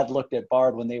CDD had looked at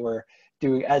BARD when they were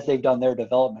doing, as they've done their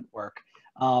development work.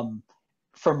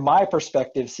 From my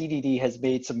perspective, CDD has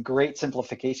made some great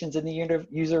simplifications in the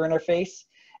user interface,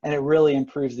 and it really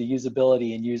improves the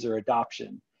usability and user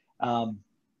adoption.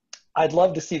 I'd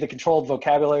love to see the controlled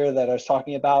vocabulary that I was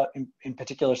talking about, in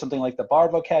particular, something like the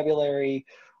BARD vocabulary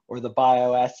or the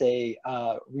bioassay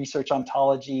research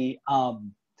ontology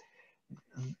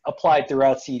applied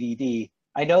throughout CDD.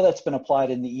 I know that's been applied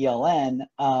in the ELN,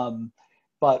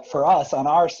 but for us, on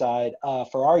our side,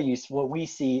 for our use, what we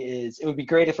see is it would be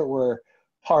great if it were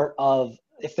part of,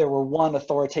 if there were one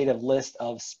authoritative list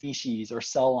of species or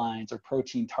cell lines or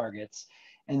protein targets,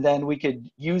 and then we could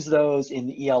use those in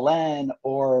the ELN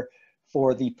or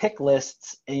for the pick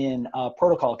lists in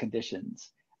protocol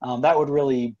conditions. That would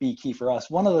really be key for us.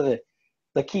 One of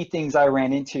the key things I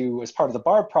ran into as part of the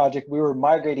BARD project, we were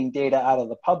migrating data out of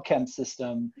the PubChem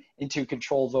system into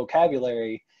controlled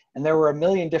vocabulary, and there were a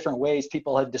million different ways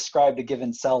people had described a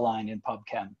given cell line in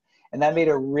PubChem, and that made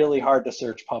it really hard to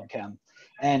search PubChem.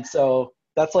 And so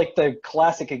that's like the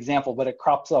classic example, but it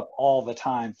crops up all the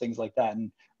time, things like that.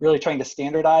 And really trying to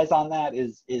standardize on that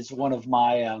is one of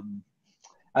my,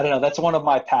 I don't know, that's one of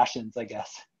my passions, I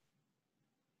guess.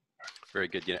 Very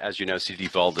good. You know, as you know, CDD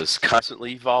Vault is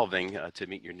constantly evolving to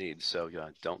meet your needs. So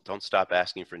don't stop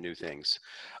asking for new things.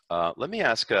 Let me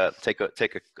ask, take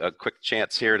a quick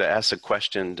chance here to ask a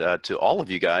question to all of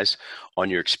you guys on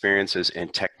your experiences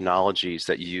and technologies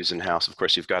that you use in-house. Of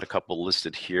course, you've got a couple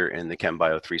listed here in the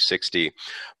ChemBio 360,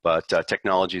 but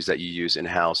technologies that you use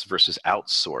in-house versus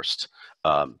outsourced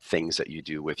things that you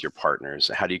do with your partners.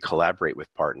 How do you collaborate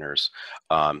with partners?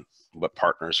 What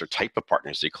partners or type of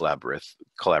partners do you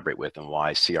collaborate with, and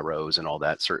why CROs and all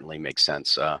that certainly makes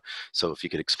sense. So if you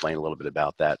could explain a little bit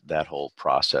about that whole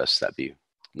process, that'd be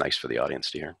nice for the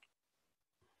audience to hear.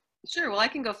 Sure. Well, I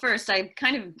can go first. I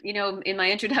kind of, you know, in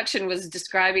my introduction was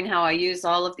describing how I use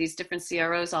all of these different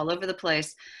CROs all over the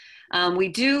place. We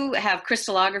do have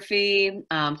crystallography,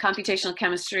 computational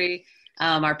chemistry,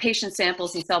 our patient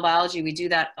samples and cell biology, we do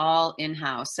that all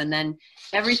in-house. And then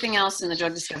everything else in the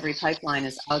drug discovery pipeline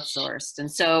is outsourced.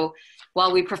 And so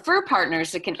while we prefer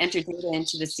partners that can enter data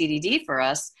into the CDD for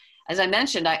us, as I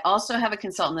mentioned, I also have a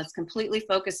consultant that's completely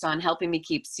focused on helping me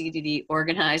keep CDD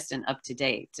organized and up to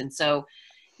date. And so,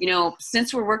 you know,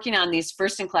 since we're working on these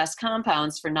first-in-class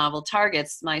compounds for novel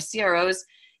targets, my CROs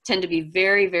tend to be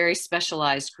very, very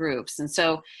specialized groups. And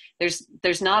so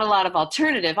there's not a lot of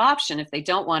alternative option if they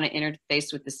don't want to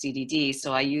interface with the CDD.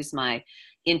 So I use my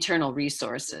internal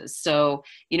resources. So,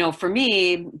 you know, for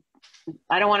me,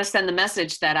 I don't want to send the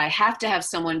message that I have to have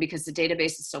someone because the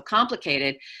database is so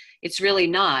complicated. It's really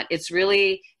not. It's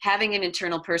really having an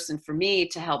internal person for me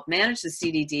to help manage the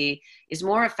CDD is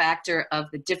more a factor of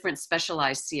the different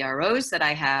specialized CROs that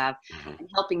I have and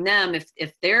helping them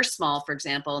if they're small, for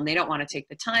example, and they don't want to take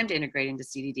the time to integrate into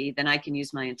CDD, then I can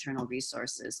use my internal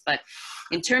resources. But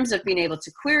in terms of being able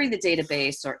to query the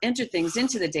database or enter things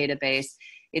into the database,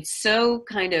 it's so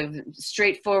kind of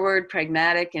straightforward,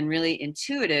 pragmatic, and really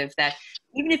intuitive that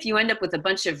even if you end up with a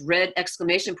bunch of red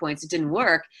exclamation points, it didn't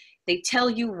work, they tell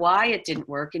you why it didn't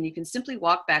work, and you can simply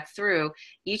walk back through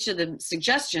each of the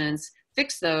suggestions,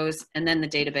 fix those, and then the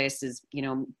database is, you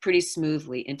know, pretty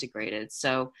smoothly integrated.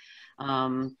 So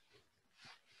I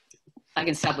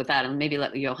can stop with that and maybe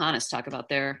let Johannes talk about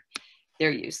their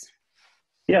use.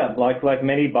 Yeah, like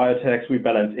many biotechs, we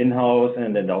balance in-house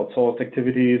and outsourced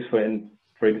activities.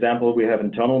 For example, we have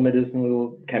internal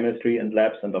medicinal chemistry and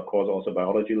labs, and of course also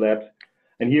biology labs.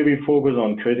 And here we focus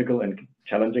on critical and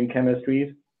challenging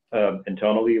chemistries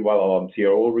internally, while our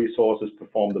CRO resources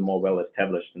perform the more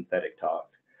well-established synthetic tasks.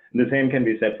 And the same can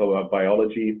be said for our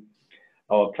biology.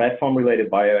 Our platform-related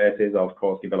bioassays are of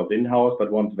course developed in-house, but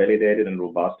once validated and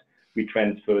robust, we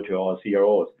transfer to our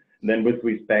CROs. And then with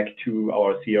respect to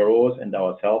our CROs and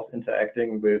ourselves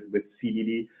interacting with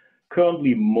CDD,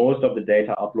 currently most of the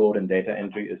data upload and data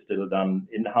entry is still done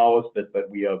in-house, but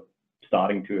we are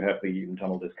starting to have the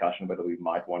internal discussion whether we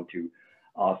might want to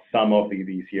are some of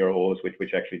these CROs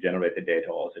which actually generate the data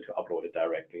also to upload it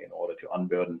directly in order to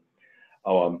unburden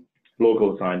our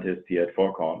local scientists here at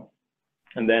Foghorn.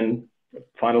 And then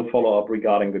final follow-up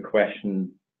regarding the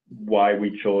question why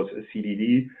we chose a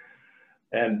CDD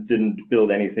and didn't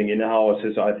build anything in-house.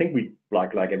 So I think we,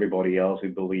 like everybody else, we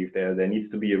believe there needs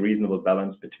to be a reasonable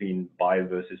balance between buy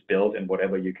versus build, and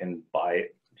whatever you can buy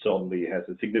certainly has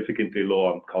a significantly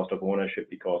lower cost of ownership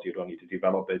because you don't need to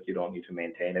develop it, you don't need to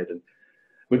maintain it. And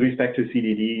with respect to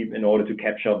CDD, in order to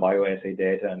capture bioassay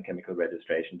data and chemical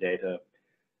registration data,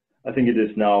 I think it is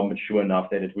now mature enough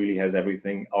that it really has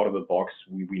everything out of the box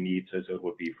we need, so it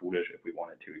would be foolish if we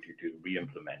wanted to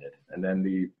re-implement it. And then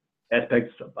the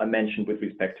aspects I mentioned with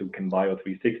respect to ChemBio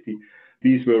 360,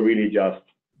 these were really just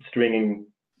stringing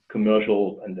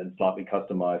commercial and then slightly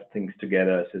customized things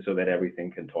together so that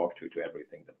everything can talk to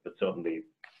everything. But certainly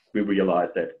we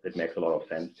realized that it makes a lot of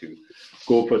sense to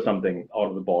go for something out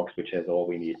of the box which has all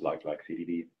we need, like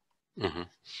CDD. Mm-hmm.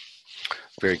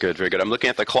 Very good, very good. I'm looking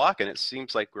at the clock and it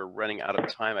seems like we're running out of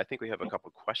time. I think we have a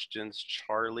couple questions.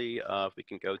 Charlie, if we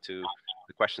can go to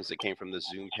the questions that came from the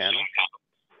Zoom panel.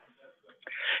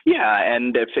 Yeah,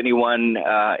 and if anyone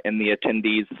in the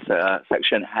attendees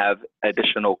section have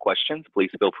additional questions, please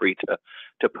feel free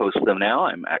to post them now.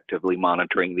 I'm actively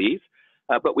monitoring these,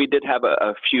 but we did have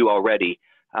a few already.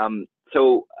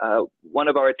 So one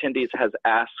of our attendees has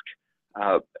asked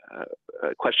a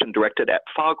question directed at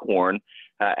Foghorn.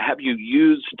 Have you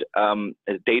used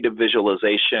data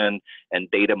visualization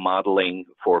and data modeling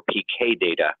for PK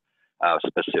data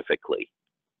specifically?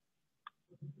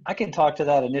 I can talk to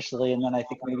that initially, and then I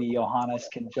think maybe Johannes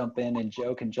can jump in and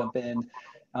Joe can jump in.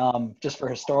 Just for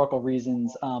historical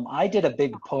reasons, I did a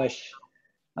big push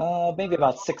maybe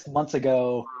about 6 months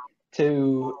ago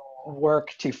to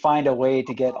work to find a way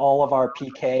to get all of our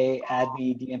PK,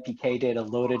 ADME, DMPK data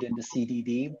loaded into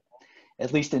CDD,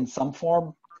 at least in some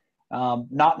form.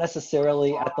 Not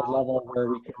necessarily at the level where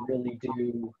we could really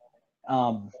do,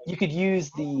 you could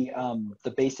use the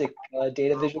basic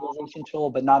data visualization tool,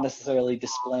 but not necessarily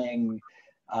displaying,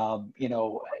 you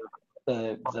know,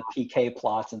 the PK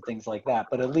plots and things like that,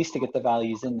 but at least to get the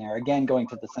values in there. Again, going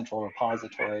to the central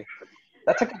repository.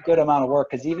 That took a good amount of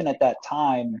work because even at that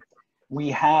time, we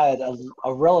had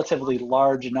a relatively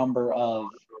large number of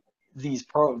these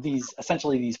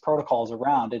protocols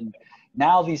around, and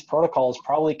now these protocols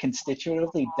probably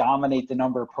constitutively dominate the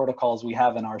number of protocols we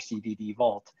have in our CDD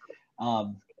Vault.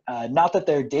 Not that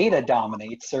their data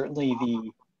dominates, certainly the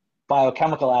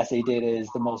biochemical assay data is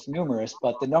the most numerous,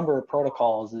 but the number of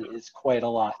protocols is quite a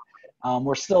lot.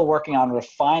 We're still working on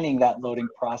refining that loading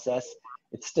process.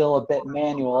 It's still a bit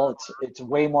manual. It's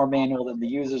way more manual than the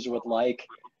users would like.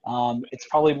 It's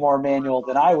probably more manual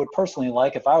than I would personally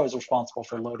like if I was responsible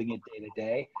for loading it day to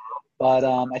day. But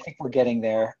I think we're getting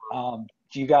there.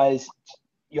 Do you guys,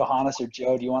 Johannes or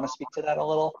Joe, do you want to speak to that a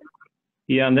little?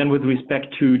 Yeah, and then with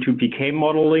respect to PK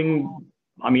modeling,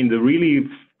 I mean, the really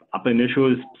up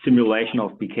initial simulation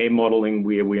of PK modeling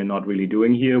we are not really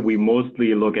doing here. We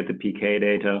mostly look at the PK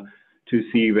data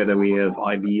to see whether we have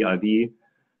IV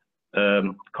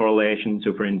correlation.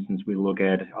 So for instance, we look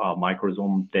at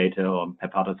microsome data or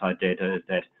hepatocyte data. Is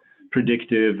that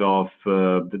predictive of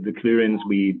the clearance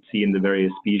we see in the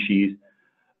various species?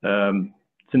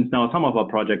 Since now some of our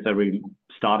projects are really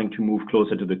starting to move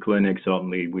closer to the clinic,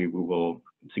 certainly we will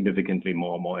significantly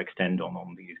more extend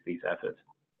on these efforts.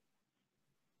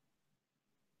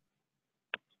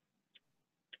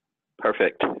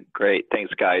 Perfect. Great.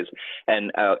 Thanks, guys.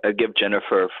 And I'll give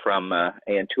Jennifer from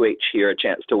AN2H here a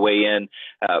chance to weigh in,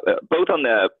 both on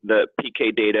the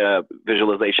PK data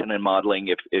visualization and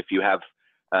modeling, if you have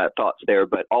thoughts there,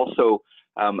 but also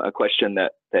a question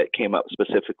that came up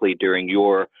specifically during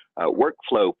your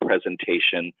workflow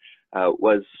presentation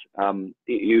was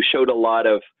you showed a lot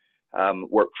of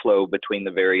workflow between the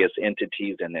various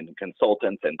entities and then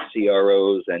consultants and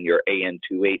CROs and your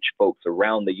AN2H folks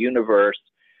around the universe.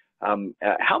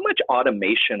 How much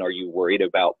automation are you worried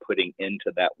about putting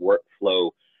into that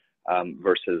workflow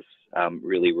versus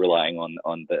really relying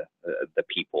on the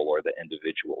people or the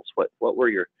individuals? What were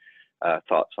your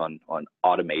thoughts on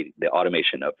the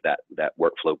automation of that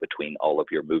workflow between all of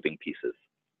your moving pieces?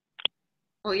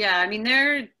 Well, yeah, I mean,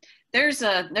 there's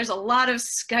a lot of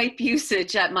Skype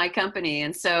usage at my company,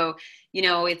 and so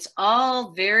it's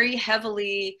all very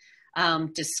heavily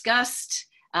discussed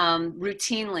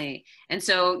routinely. And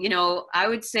so, I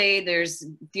would say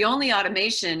the only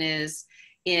automation is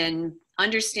in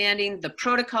understanding the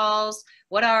protocols,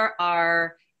 what are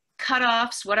our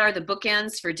cutoffs, what are the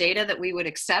bookends for data that we would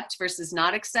accept versus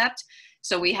not accept.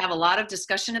 So we have a lot of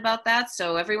discussion about that.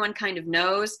 So everyone kind of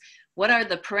knows what are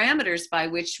the parameters by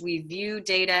which we view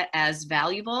data as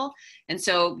valuable? And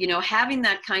so, you know, having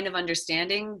that kind of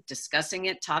understanding, discussing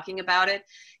it, talking about it,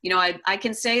 you know, I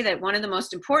can say that one of the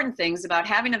most important things about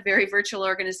having a very virtual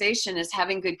organization is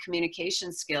having good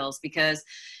communication skills, because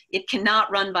it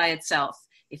cannot run by itself.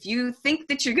 If you think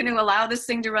that you're going to allow this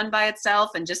thing to run by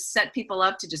itself and just set people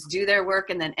up to just do their work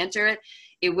and then enter it,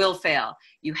 it will fail.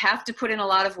 You have to put in a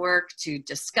lot of work to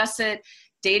discuss it.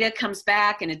 Data comes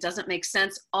back and it doesn't make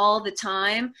sense all the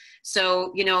time.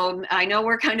 So, you know, I know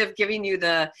we're kind of giving you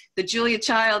the Julia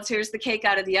Childs, here's the cake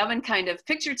out of the oven kind of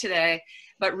picture today,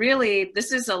 but really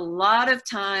this is a lot of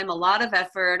time, a lot of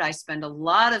effort. I spend a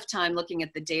lot of time looking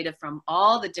at the data from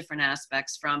all the different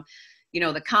aspects, from, you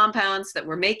know, the compounds that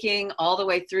we're making all the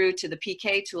way through to the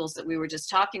PK tools that we were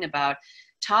just talking about,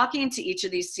 talking to each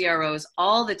of these CROs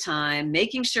all the time,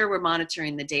 making sure we're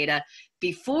monitoring the data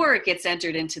before it gets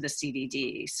entered into the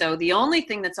CDD. So the only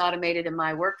thing that's automated in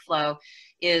my workflow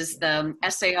is the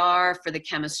SAR for the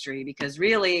chemistry, because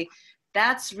really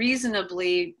that's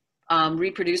reasonably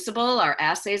reproducible. Our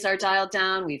assays are dialed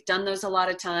down. We've done those a lot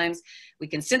of times. We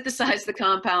can synthesize the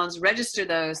compounds, register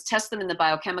those, test them in the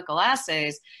biochemical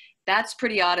assays. That's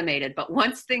pretty automated. But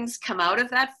once things come out of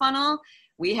that funnel,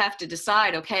 we have to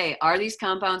decide, okay, are these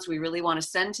compounds we really want to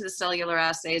send to the cellular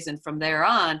assays? And from there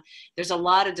on, there's a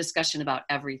lot of discussion about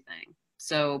everything.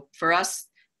 So for us,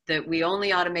 that we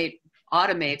only automate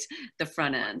the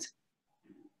front end.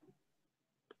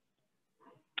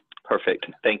 Perfect.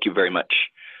 Thank you very much.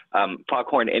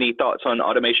 Foghorn, any thoughts on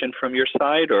automation from your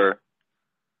side, or?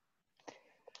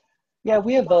 Yeah,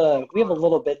 we have a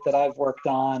little bit that I've worked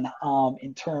on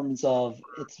in terms of,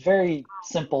 it's very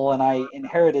simple, and I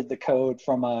inherited the code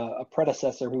from a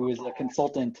predecessor who was a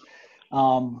consultant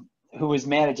who was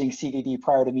managing CDD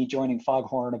prior to me joining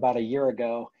Foghorn about a year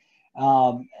ago.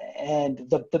 And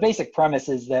the basic premise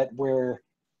is that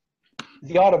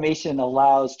the automation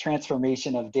allows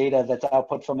transformation of data that's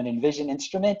output from an Envision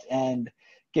instrument and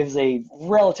gives a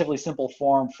relatively simple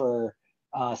form for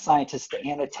scientists to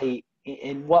annotate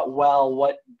in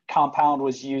what compound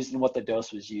was used and what the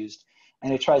dose was used.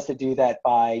 And it tries to do that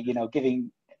by, you know,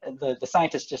 giving the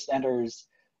scientist just enters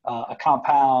a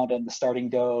compound and the starting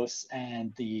dose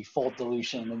and the full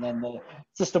dilution, and then the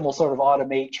system will sort of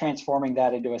automate transforming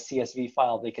that into a CSV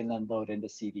file they can then load into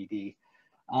CDD.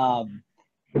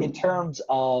 In terms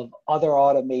of other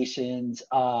automations,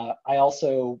 I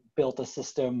also built a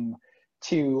system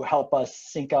to help us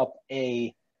sync up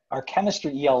our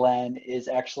chemistry ELN is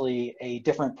actually a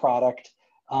different product,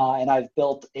 and I've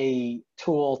built a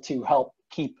tool to help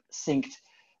keep synced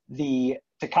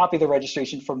to copy the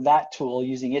registration from that tool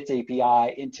using its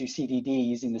API into CDD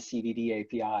using the CDD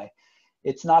API.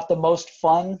 It's not the most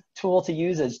fun tool to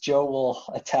use, as Joe will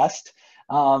attest,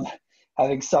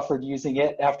 having suffered using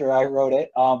it after I wrote it,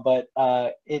 but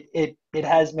it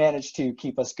has managed to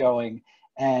keep us going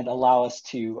and allow us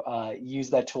to use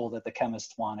that tool that the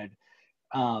chemist wanted.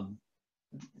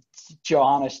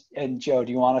 Joanna and Joe,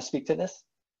 do you want to speak to this?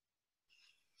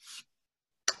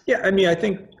 Yeah, I mean, I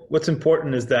think what's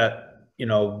important is that, you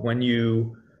know, when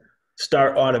you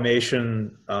start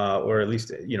automation, or at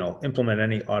least, you know, implement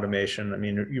any automation, I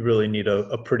mean, you really need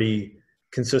a pretty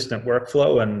consistent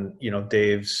workflow. And, you know,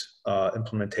 Dave's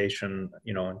implementation,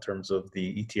 you know, in terms of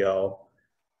the ETL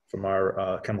from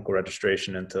our chemical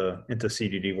registration into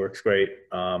CDD works great.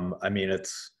 I mean,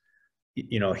 it's,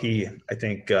 you know, I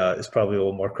think is probably a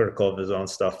little more critical of his own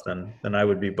stuff than I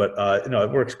would be, but you know,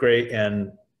 it works great,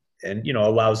 and you know,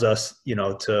 allows us, you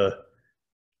know, to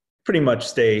pretty much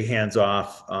stay hands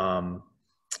off,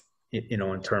 you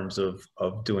know, in terms of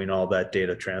doing all that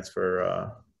data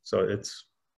transfer. So it's,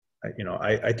 you know,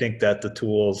 I think that the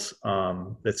tools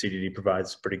that CDD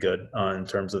provides pretty good in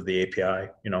terms of the API.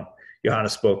 You know, Johanna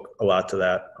spoke a lot to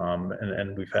that,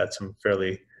 and we've had some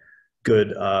fairly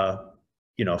good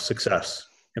you know, success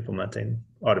implementing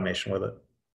automation with it.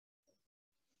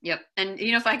 Yep. And,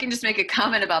 you know, if I can just make a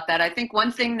comment about that, I think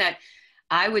one thing that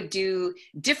I would do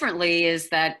differently is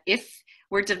that if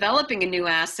we're developing a new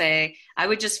assay, I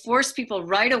would just force people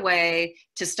right away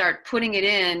to start putting it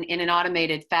in an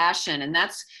automated fashion. And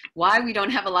that's why we don't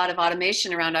have a lot of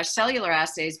automation around our cellular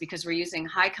assays, because we're using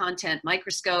high content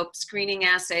microscope screening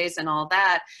assays and all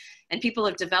that. And people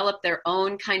have developed their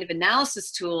own kind of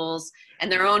analysis tools and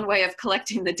their own way of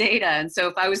collecting the data. And so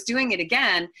if I was doing it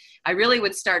again, I really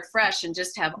would start fresh and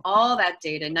just have all that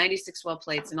data, 96 well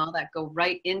plates and all that, go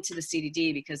right into the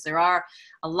CDD, because there are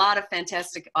a lot of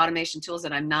fantastic automation tools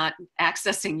that I'm not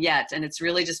accessing yet. And it's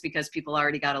really just because people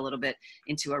already got a little bit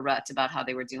into a rut about how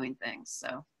they were doing things.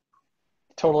 So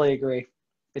totally agree.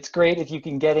 It's great if you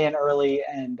can get in early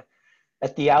and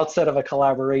at the outset of a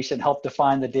collaboration, help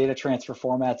define the data transfer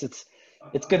formats.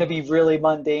 It's going to be really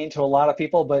mundane to a lot of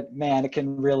people, but man, it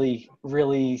can really,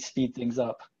 really speed things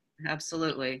up.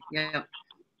 Absolutely. Yeah.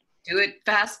 Do it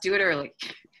fast, do it early.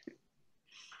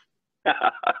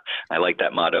 I like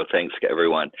that motto. Thanks,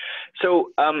 everyone. So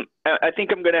I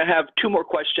think I'm going to have two more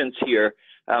questions here.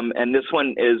 And this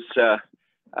one is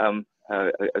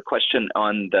a question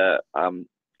on the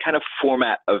kind of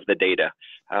format of the data.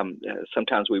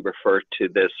 Sometimes we refer to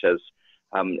this as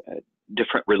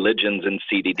different religions in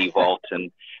CDD Vault, and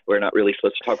we're not really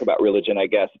supposed to talk about religion, I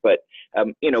guess. But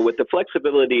you know, with the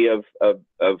flexibility of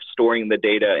storing the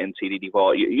data in CDD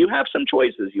Vault, you have some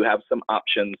choices. You have some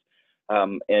options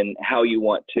in how you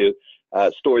want to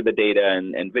store the data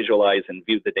and visualize and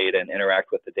view the data and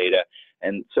interact with the data.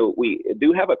 And so we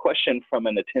do have a question from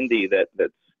an attendee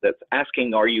that's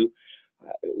asking, are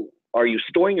you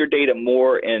storing your data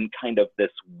more in kind of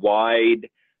this wide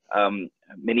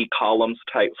many columns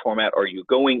type format? Are you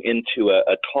going into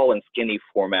a tall and skinny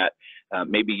format,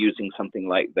 maybe using something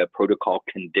like the protocol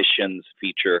conditions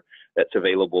feature that's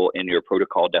available in your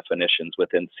protocol definitions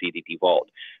within CDD Vault?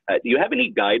 Do you have any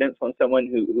guidance on someone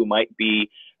who might be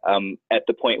at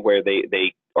the point where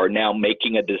they are now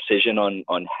making a decision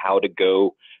on how to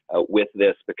go with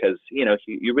this? Because, you know,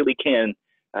 you really can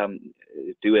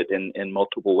do it in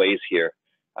multiple ways here.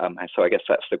 So I guess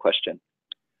that's the question.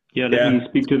 Yeah, let me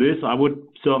speak to this. I would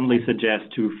certainly suggest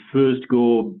to first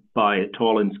go by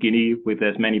tall and skinny with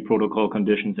as many protocol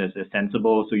conditions as is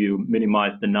sensible, so you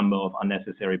minimize the number of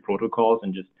unnecessary protocols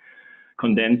and just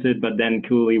condense it. But then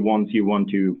clearly, once you want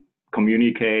to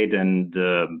communicate and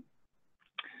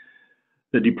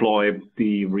deploy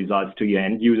the results to your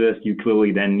end users, you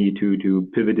clearly then need to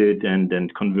pivot it and then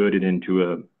convert it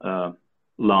into a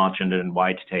large and then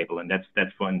wide table. And that's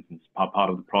for instance part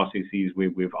of the processes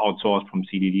we've outsourced from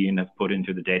CDD and have put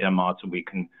into the data mart, so we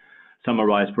can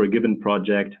summarize for a given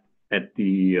project at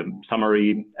the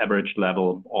summary average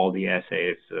level all the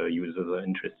assays users are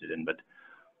interested in. But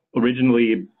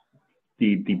originally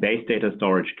the base data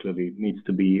storage clearly needs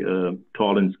to be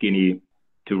tall and skinny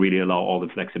to really allow all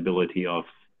the flexibility of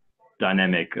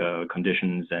dynamic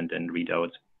conditions and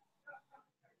readouts.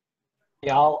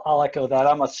 Yeah, I'll echo that.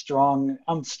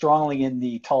 I'm strongly in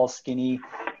the tall, skinny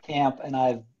camp, and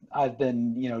I've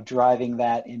been, you know, driving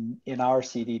that in our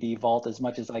CDD Vault as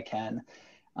much as I can.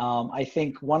 I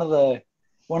think one of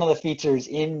the features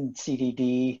in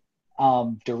CDD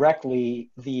directly,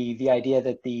 the idea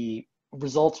that the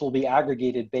results will be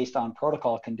aggregated based on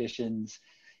protocol conditions,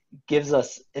 gives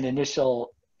us an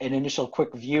initial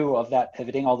quick view of that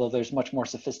pivoting. Although there's much more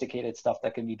sophisticated stuff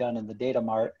that can be done in the data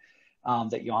mart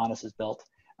that Johannes has built.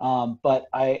 But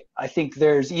I think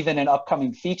there's even an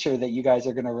upcoming feature that you guys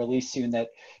are going to release soon that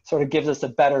sort of gives us a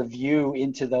better view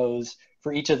into those,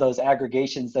 for each of those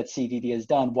aggregations that CDD has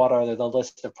done, what are the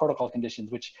list of protocol conditions,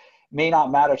 which may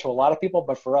not matter to a lot of people,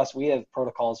 but for us, we have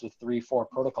protocols with 3-4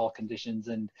 protocol conditions,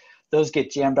 and those get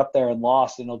jammed up there and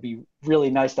lost, and it'll be really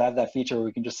nice to have that feature where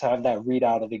we can just have that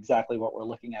readout of exactly what we're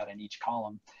looking at in each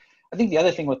column. I think the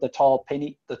other thing with the tall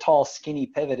skinny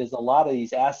pivot is a lot of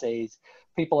these assays,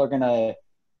 people are going to,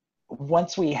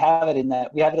 once we have it in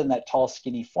that tall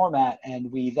skinny format, and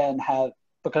we then have,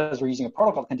 because we're using a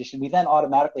protocol condition, we then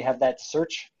automatically have that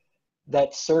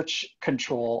search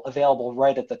control available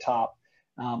right at the top.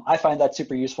 I find that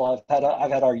super useful. I've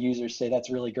had our users say that's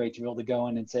really great to be able to go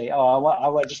in and say, oh,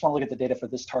 I just want to look at the data for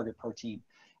this target protein,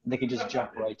 and they can just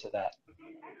jump right to that.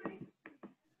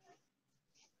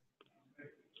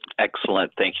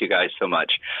 Excellent. Thank you guys so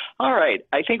much. All right.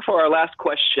 I think for our last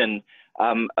question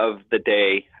of the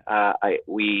day,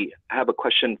 we have a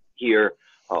question here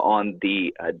on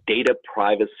the data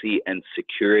privacy and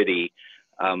security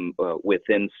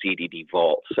within CDD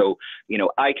Vault. So, you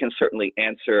know, I can certainly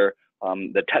answer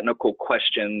the technical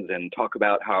questions and talk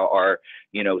about how our,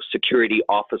 you know, security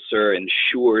officer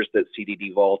ensures that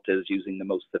CDD Vault is using the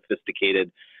most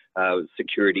sophisticated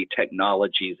security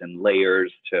technologies and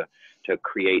layers to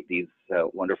create these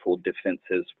wonderful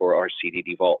defenses for our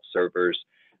CDD Vault servers,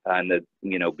 and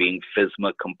you know, being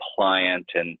FISMA compliant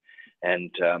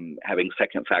and having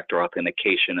second factor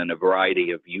authentication and a variety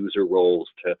of user roles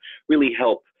to really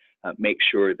help make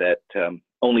sure that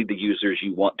only the users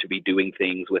you want to be doing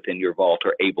things within your vault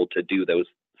are able to do those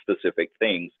specific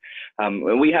things.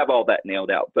 And we have all that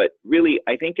nailed out, but really,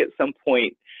 I think at some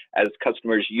point as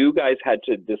customers, you guys had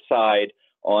to decide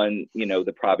on, you know,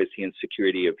 the privacy and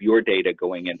security of your data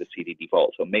going into CDD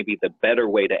Vault. So maybe the better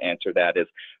way to answer that is,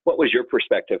 what was your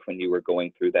perspective when you were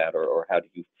going through that, or how do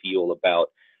you feel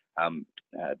about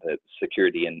the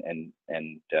security and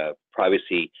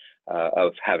privacy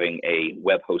of having a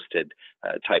web-hosted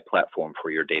type platform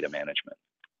for your data management.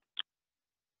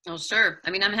 Oh, sure.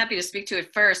 I mean, I'm happy to speak to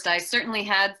it first. I certainly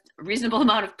had a reasonable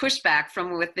amount of pushback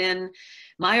from within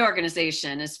my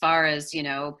organization as far as, you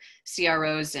know,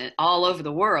 CROs all over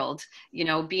the world, you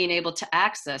know, being able to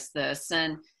access this.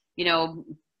 And, you know,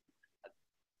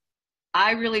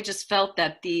 I really just felt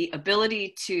that the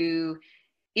ability to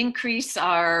increase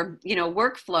our, you know,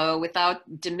 workflow without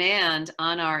demand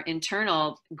on our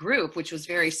internal group, which was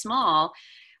very small,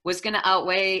 was going to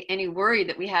outweigh any worry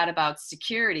that we had about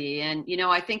security. And, you know,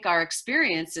 I think our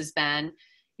experience has been,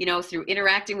 you know, through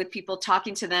interacting with people,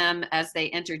 talking to them as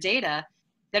they enter data,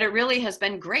 that it really has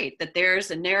been great, that there's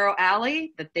a narrow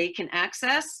alley that they can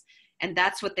access, and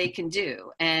that's what they can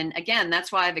do. And again,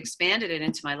 that's why I've expanded it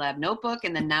into my lab notebook.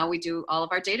 And then now we do all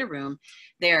of our data room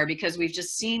there, because we've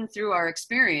just seen through our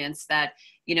experience that,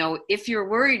 you know, if you're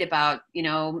worried about, you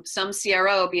know, some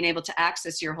CRO being able to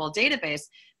access your whole database,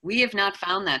 we have not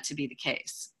found that to be the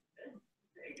case.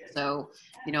 So,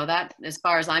 you know, that, as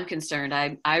far as I'm concerned,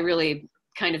 I really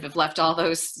kind of have left all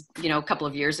those, you know, a couple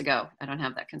of years ago. I don't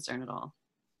have that concern at all.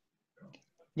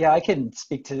 Yeah, I can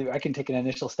take an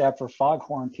initial stab for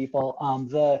Foghorn people.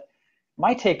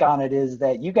 My take on it is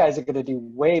that you guys are going to do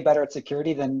way better at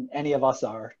security than any of us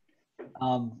are.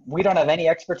 We don't have any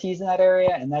expertise in that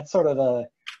area, and that's sort of a,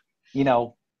 you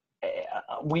know,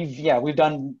 we've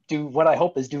done what I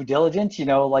hope is due diligence, you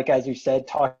know, like as you said,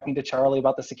 talking to Charlie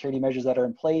about the security measures that are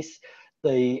in place,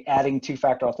 the adding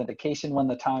two-factor authentication when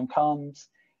the time comes.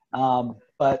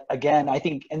 But again, I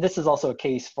think, and this is also a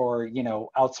case for, you know,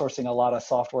 outsourcing a lot of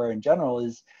software in general,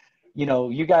 is, you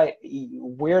know,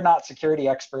 we're not security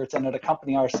experts, and at a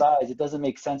company our size, it doesn't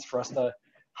make sense for us to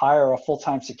hire a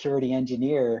full-time security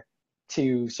engineer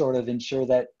to sort of ensure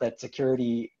that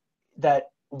security, that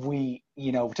we,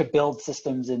 you know, to build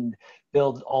systems and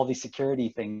build all these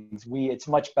security things. It's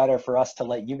much better for us to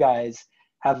let you guys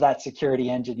have that security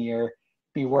engineer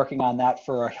be working on that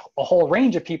for a whole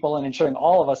range of people and ensuring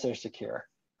all of us are secure.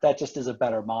 That just is a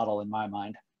better model in my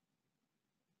mind.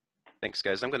 Thanks,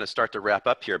 guys. I'm going to start to wrap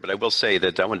up here, but I will say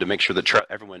that I wanted to make sure that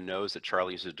everyone knows that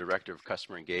Charlie's the Director of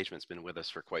Customer Engagement. Has been with us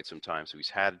for quite some time, so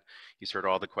he's heard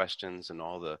all the questions and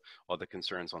all the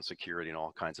concerns on security and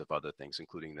all kinds of other things,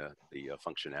 including the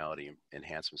functionality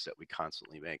enhancements that we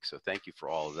constantly make. So thank you for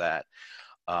all of that.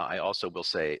 I also will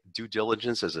say due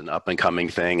diligence is an up and coming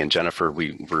thing, and Jennifer,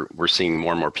 we're seeing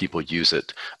more and more people use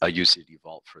it, use CDD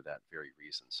Vault for that very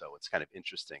reason. So it's kind of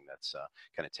interesting. That's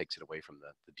kind of takes it away from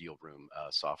the deal room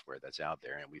software that's out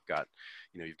there, and we've got,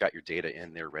 you know, you've got your data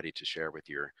in there ready to share with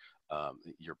your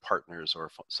partners or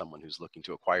someone who's looking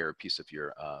to acquire a piece of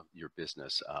your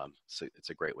business. So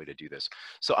it's a great way to do this.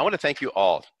 So I want to thank you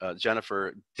all,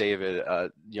 Jennifer, David,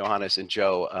 Johannes, and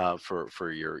Joe,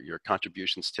 for your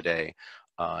contributions today.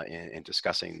 In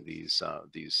discussing these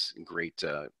great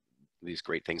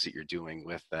things that you're doing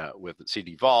with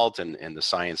CDD Vault and the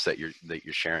science that you're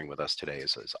sharing with us today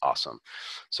is awesome.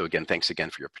 So again, thanks again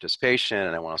for your participation,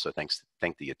 and I want to also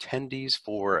thank the attendees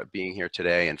for being here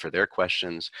today and for their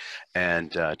questions.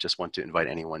 And just want to invite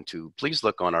anyone to please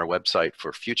look on our website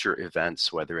for future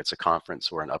events, whether it's a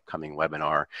conference or an upcoming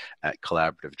webinar at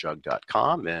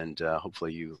collaborativedrug.com, and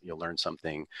hopefully you'll learn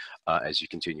something as you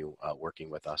continue working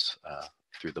with us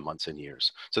through the months and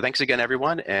years. So thanks again,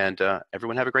 everyone, and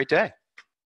everyone have a great day.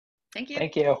 Thank you.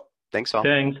 Thank you. Thanks all.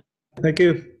 Thanks. Thank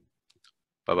you.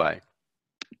 Bye-bye.